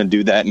 If I'm going to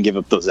do that and give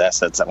up those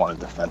assets, I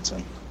want a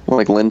defenseman. Well,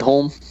 like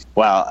Lindholm?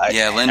 Wow, I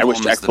wish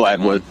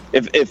Ekblad was.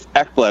 If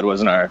Ekblad was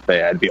an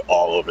RFA, I'd be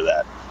all over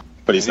that.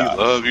 But he's not.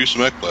 You love you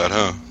some Ekblad,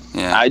 huh?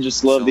 Yeah. I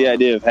just love the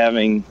idea of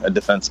having a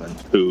defenseman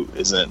who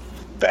isn't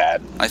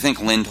bad. I think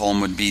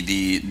Lindholm would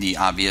be the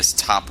obvious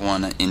top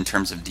one in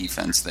terms of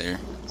defense there.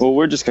 Well,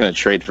 we're just going to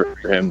trade for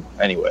him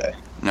anyway.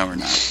 No, we're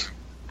not.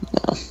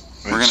 No.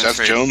 We're going to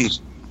Seth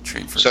Jones.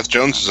 Trade for Seth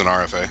Jones is an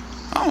RFA.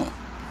 Oh.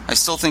 I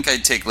still think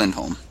I'd take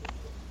Lindholm.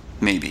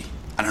 Maybe.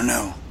 I don't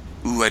know.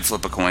 Ooh, I'd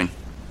flip a coin.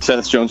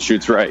 Seth Jones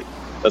shoots right,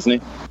 doesn't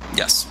he?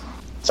 Yes.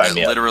 Sign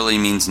me up. Literally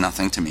means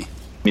nothing to me.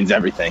 Means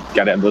everything.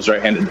 Got to have those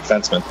right-handed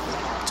defensemen.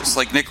 Just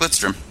like Nick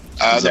Lidstrom.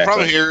 Exactly. The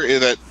problem here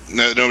that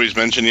nobody's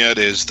mentioned yet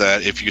is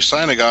that if you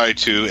sign a guy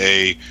to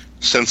a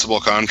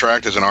sensible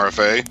contract as an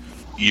RFA,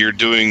 you're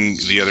doing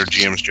the other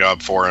GM's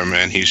job for him,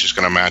 and he's just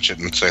going to match it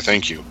and say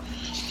thank you.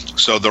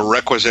 So the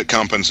requisite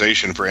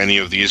compensation for any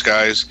of these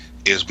guys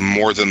is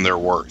more than they're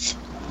worth.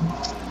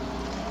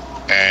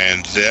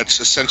 And that's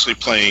essentially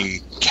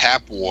playing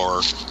cap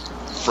war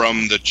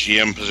from the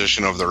GM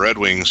position of the Red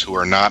Wings, who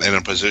are not in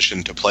a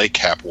position to play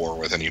cap war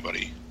with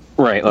anybody.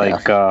 Right,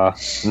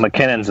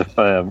 McKinnon's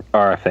a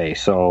RFA,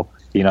 so,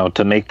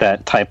 to make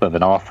that type of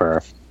an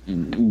offer,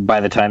 by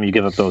the time you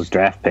give up those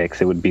draft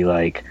picks, it would be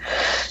like,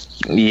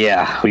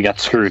 yeah, we got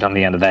screwed on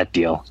the end of that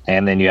deal.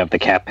 And then you have the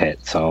cap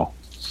hit, so...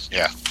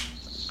 Yeah.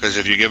 Because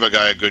if you give a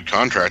guy a good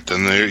contract,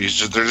 then they're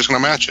just going to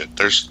match it.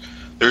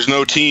 There's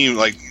no team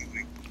like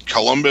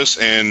Columbus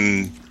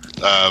and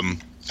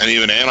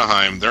even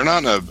Anaheim. They're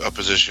not in a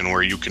position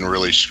where you can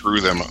really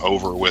screw them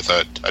over with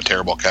a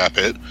terrible cap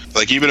hit.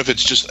 Like even if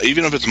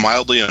it's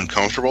mildly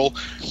uncomfortable,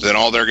 then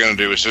all they're going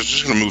to do is they're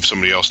just going to move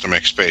somebody else to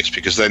make space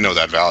because they know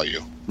that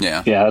value.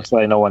 Yeah. Yeah, that's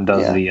why no one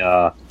does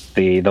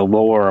the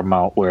lower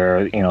amount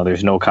where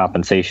there's no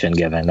compensation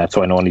given. That's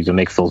why no one even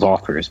makes those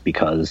offers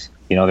because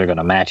they're going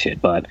to match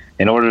it. But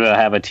in order to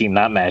have a team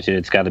not match it,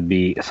 it's got to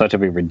be such a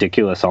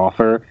ridiculous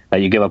offer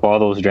that you give up all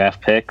those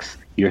draft picks,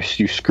 you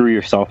screw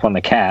yourself on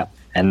the cap,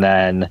 and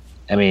then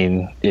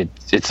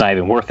it's not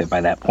even worth it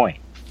by that point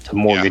to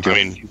mortgage your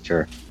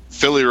future.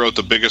 Philly wrote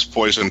the biggest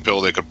poison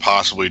pill they could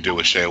possibly do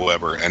with Shea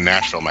Weber, and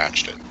Nashville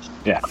matched it.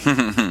 Yeah.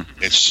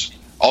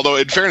 Although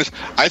in fairness,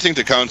 I think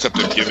the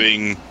concept of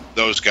giving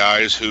those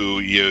guys who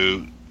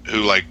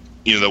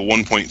the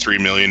 $1.3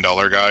 million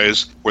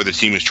guys where the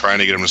team is trying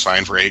to get him to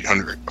sign for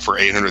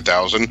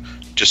 $800,000,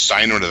 just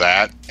sign him to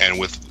that, and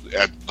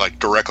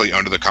directly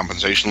under the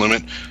compensation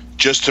limit,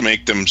 just to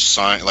make them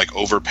sign,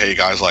 overpay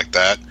guys like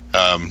that.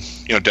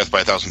 Death by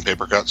 1,000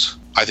 paper cuts.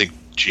 I think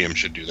GM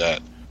should do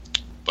that.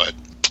 But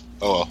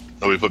oh well,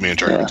 nobody put me in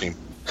charge of the team.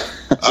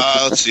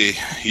 Let's see.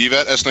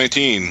 Yvette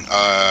S19.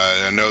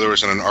 I know there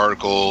was an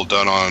article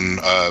done on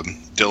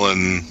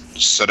Dylan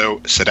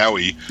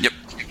Sadawi. Yep.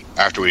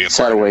 After we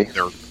acquired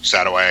their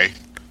Sadaway.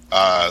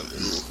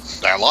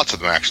 Lots of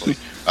them, actually.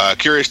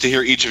 Curious to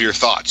hear each of your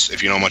thoughts,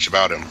 if you know much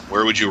about him.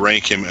 Where would you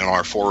rank him in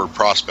our forward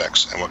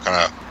prospects, and what kind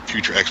of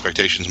future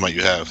expectations might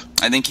you have?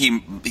 I think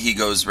he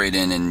goes right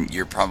in, and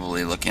you're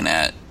probably looking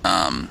at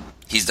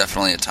he's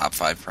definitely a top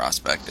 5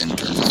 prospect in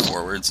terms of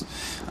forwards.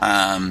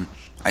 I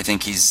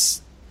think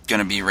he's going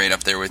to be right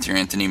up there with your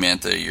Anthony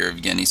Mantha, your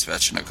Evgeny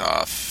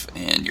Svechnikov,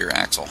 and your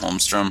Axel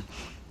Holmstrom.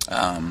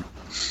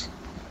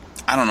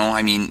 I don't know.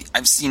 I mean,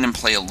 I've seen him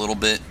play a little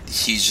bit.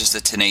 He's just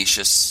a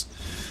tenacious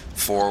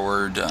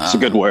forward. It's a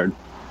good word.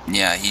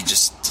 Yeah,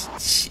 he's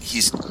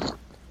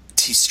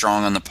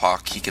strong on the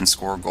puck. He can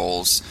score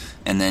goals,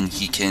 and then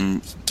he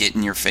can get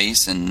in your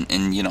face, and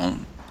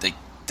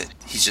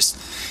he's just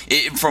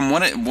from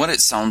what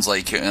it sounds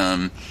like.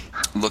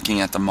 Looking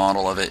at the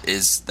model of it,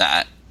 is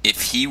that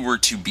if he were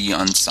to be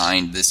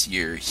unsigned this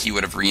year, he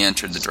would have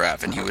re-entered the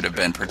draft, and he would have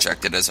been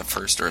projected as a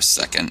first or a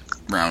second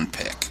round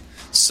pick.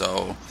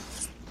 So.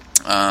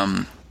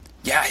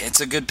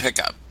 It's a good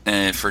pickup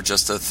for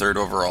just a third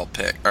round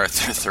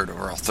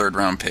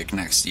pick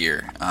next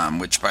year.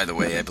 Which, by the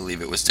way, I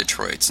believe it was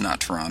Detroit's, not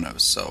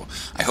Toronto's. So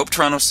I hope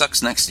Toronto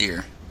sucks next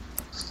year.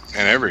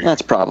 And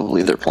that's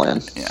probably their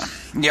plan. Yeah.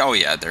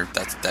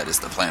 That is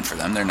the plan for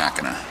them. They're not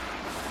gonna.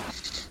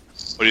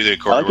 What do you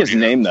think, Corey? I like his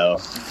name though.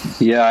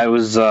 Yeah, I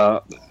was.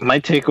 My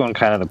take on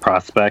kind of the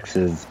prospects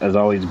has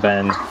always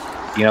been.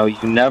 You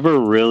never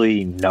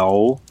really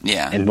know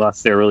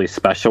unless they're a really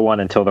special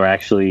one until they're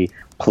actually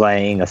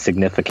playing a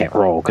significant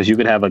role. Because you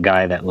could have a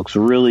guy that looks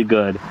really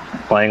good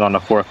playing on the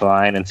fourth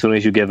line, and as soon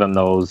as you give him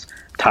those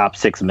top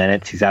 6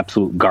 minutes, he's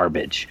absolute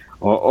garbage,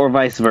 or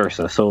vice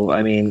versa. So,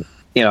 I mean,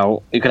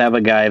 you could have a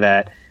guy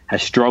that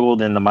has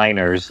struggled in the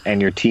minors, and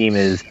your team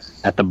is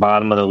at the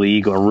bottom of the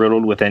league or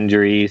riddled with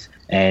injuries,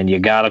 and you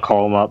got to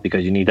call him up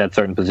because you need that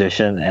certain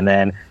position, and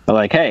then they're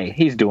like, hey,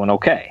 he's doing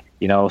okay.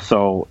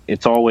 So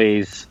it's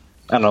always...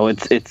 I don't know.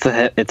 It's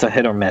a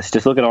hit or miss.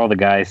 Just look at all the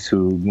guys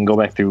who can go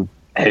back through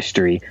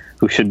history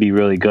who should be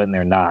really good and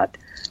they're not,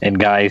 and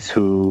guys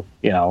who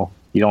you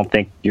don't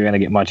think you're going to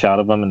get much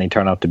out of them and they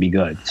turn out to be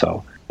good.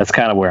 So that's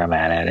kind of where I'm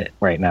at it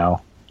right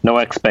now. No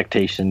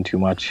expectation too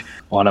much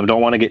on him.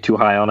 Don't want to get too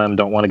high on him.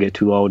 Don't want to get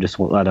too low. Just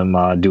let him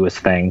do his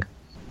thing.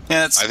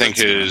 Yeah, I think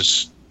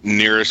his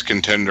nearest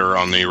contender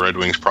on the Red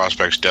Wings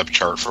prospects depth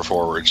chart for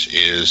forwards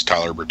is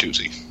Tyler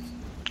Bertuzzi.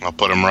 I'll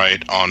put him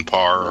right on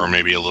par or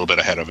maybe a little bit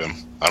ahead of him.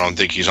 I don't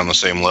think he's on the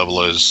same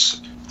level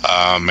as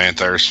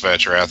Mantha or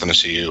Svech or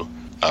Athanasiou,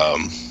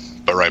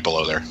 but right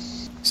below there.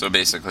 So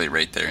basically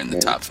right there in the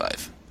top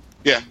 5.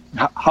 Yeah.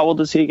 How old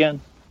is he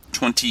again?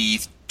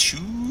 22?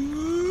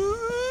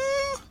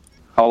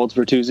 How old's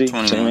Bertuzzi?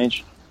 21. Same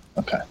age?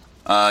 Okay.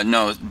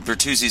 No,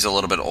 Bertuzzi's a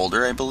little bit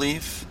older, I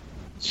believe.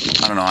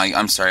 I don't know.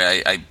 I'm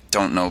sorry. I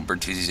don't know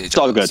Bertuzzi's age. It's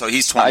all good. So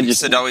he's 20.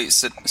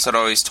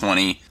 Sadawi's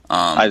 20.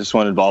 I just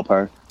wanted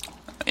ballpark.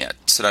 Yeah,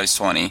 Sadawi's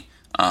 20.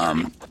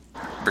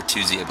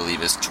 Bertuzzi, I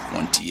believe, is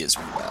 20 as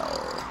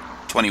well.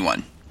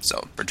 21.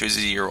 So Bertuzzi's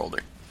a year older.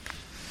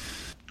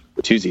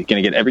 Bertuzzi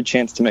going to get every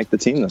chance to make the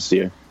team this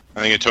year.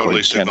 I think it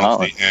totally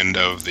signals the end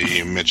of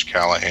the Mitch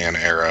Callahan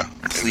era.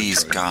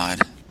 Please,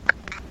 God.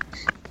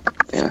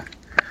 Yeah.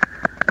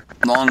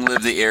 Long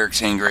live the Eric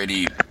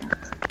Tangradi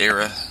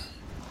era.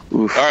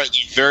 Oof. All right,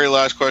 the very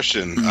last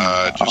question.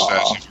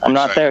 I'm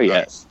not there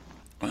yet.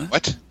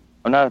 What?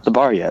 I'm not at the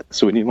bar yet,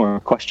 so we need more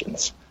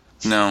questions.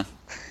 No.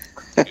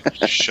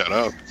 Shut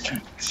up.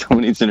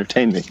 Someone needs to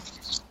entertain me.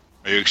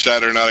 Are you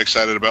excited or not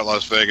excited about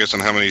Las Vegas,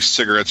 and how many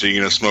cigarettes are you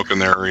going to smoke in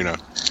their arena?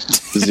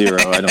 0.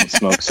 I don't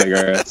smoke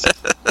cigarettes.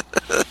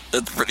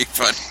 That's pretty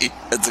funny.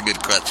 That's a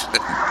good question.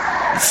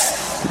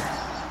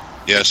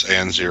 Yes,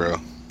 and 0.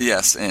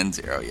 Yes, and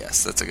 0.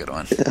 Yes, that's a good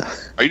one. Yeah.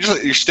 Are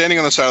you're standing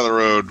on the side of the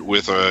road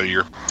with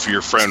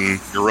your friend,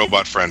 your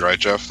robot friend, right,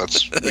 Jeff?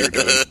 That's what you're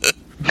doing.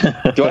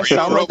 Do I Are you a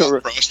sound like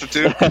robot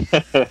prostitute?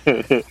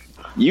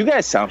 You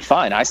guys sound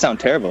fine. I sound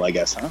terrible, I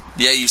guess, huh?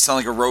 Yeah, you sound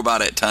like a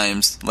robot at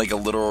times, like a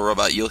literal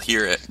robot. You'll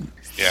hear it.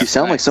 Yeah. You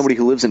sound like somebody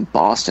who lives in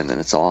Boston, and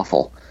it's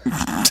awful.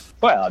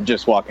 Well, I'm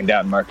just walking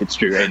down Market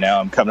Street right now.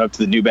 I'm coming up to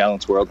the New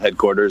Balance World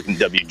headquarters in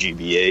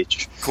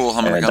WGBH. Cool.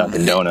 I'm and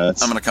Dunkin'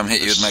 Donuts. I'm gonna come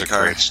hit you with my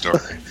car. Great story.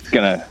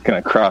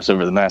 Gonna cross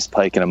over the Mass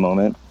Pike in a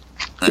moment.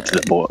 It's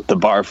the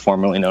bar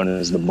formerly known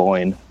as the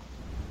Boyne.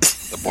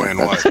 The boy and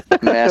what?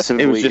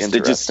 Massively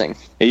interesting.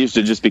 It used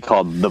to just be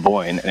called the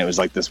Boyne, and it was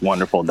like this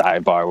wonderful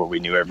dive bar where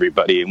we knew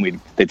everybody,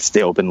 and they'd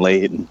stay open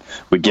late, and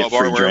we'd get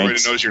bar free where everybody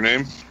drinks. knows your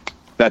name?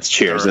 That's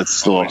Cheers.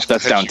 That's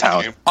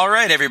downtown. All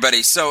right,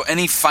 everybody. So,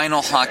 any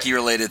final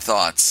hockey-related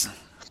thoughts?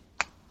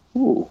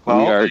 Ooh, we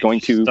are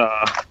going to.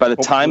 By the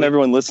time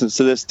everyone listens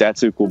to this,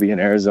 Datsuk will be an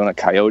Arizona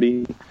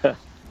Coyote.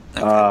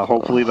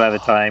 Hopefully, by the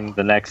time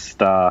the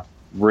next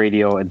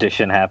radio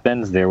edition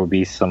happens, there will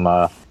be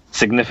some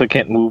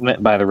significant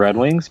movement by the Red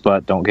Wings.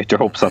 But don't get your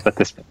hopes up at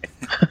this point.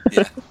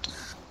 Yeah,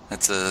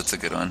 that's a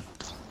good one.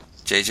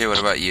 JJ, what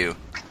about you?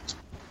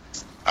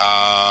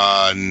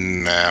 Nah,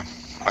 I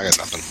got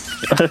nothing.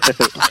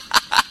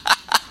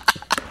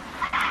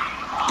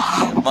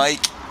 Mike?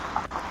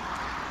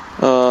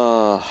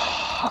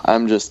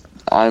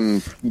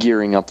 I'm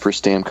gearing up for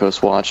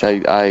Stamkos watch.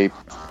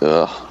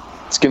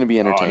 It's going to be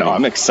entertaining. Oh, no,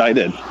 I'm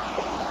excited.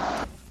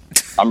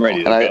 I'm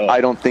ready to go.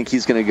 I don't think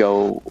he's going to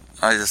go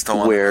I just don't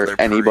want where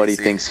anybody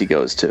thinks he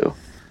goes to.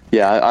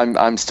 Yeah,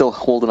 I'm still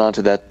holding on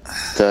to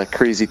that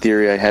crazy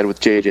theory I had with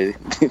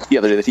JJ the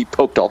other day that he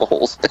poked all the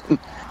holes in.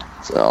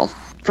 So,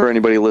 for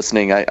anybody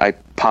listening, I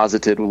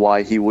posited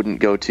why he wouldn't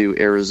go to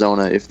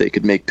Arizona if they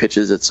could make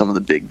pitches at some of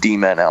the big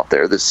D-men out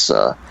there this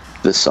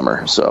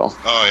summer. So.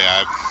 Oh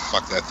yeah, I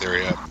fucked that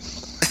theory up.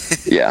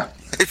 Yeah.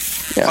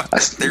 Fuck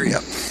that theory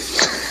up.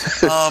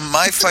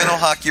 My final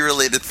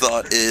hockey-related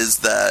thought is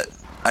that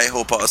I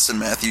hope Austin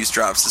Matthews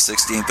drops to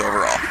 16th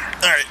overall.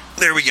 All right,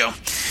 there we go.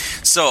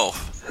 So,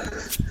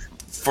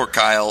 for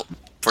Kyle,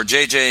 for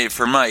JJ,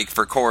 for Mike,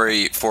 for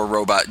Corey, for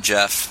Robot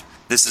Jeff,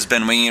 this has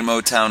been Winging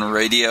Motown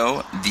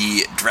Radio,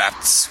 the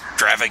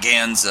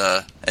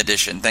Draftstravaganza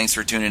edition. Thanks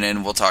for tuning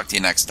in. We'll talk to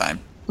you next time.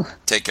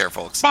 Take care,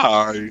 folks.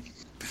 Bye.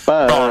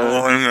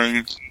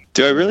 Bye.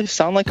 Do I really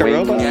sound like a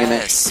robot?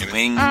 Yes,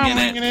 winging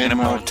it in a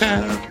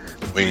Motown.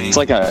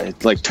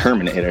 It's like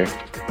Terminator.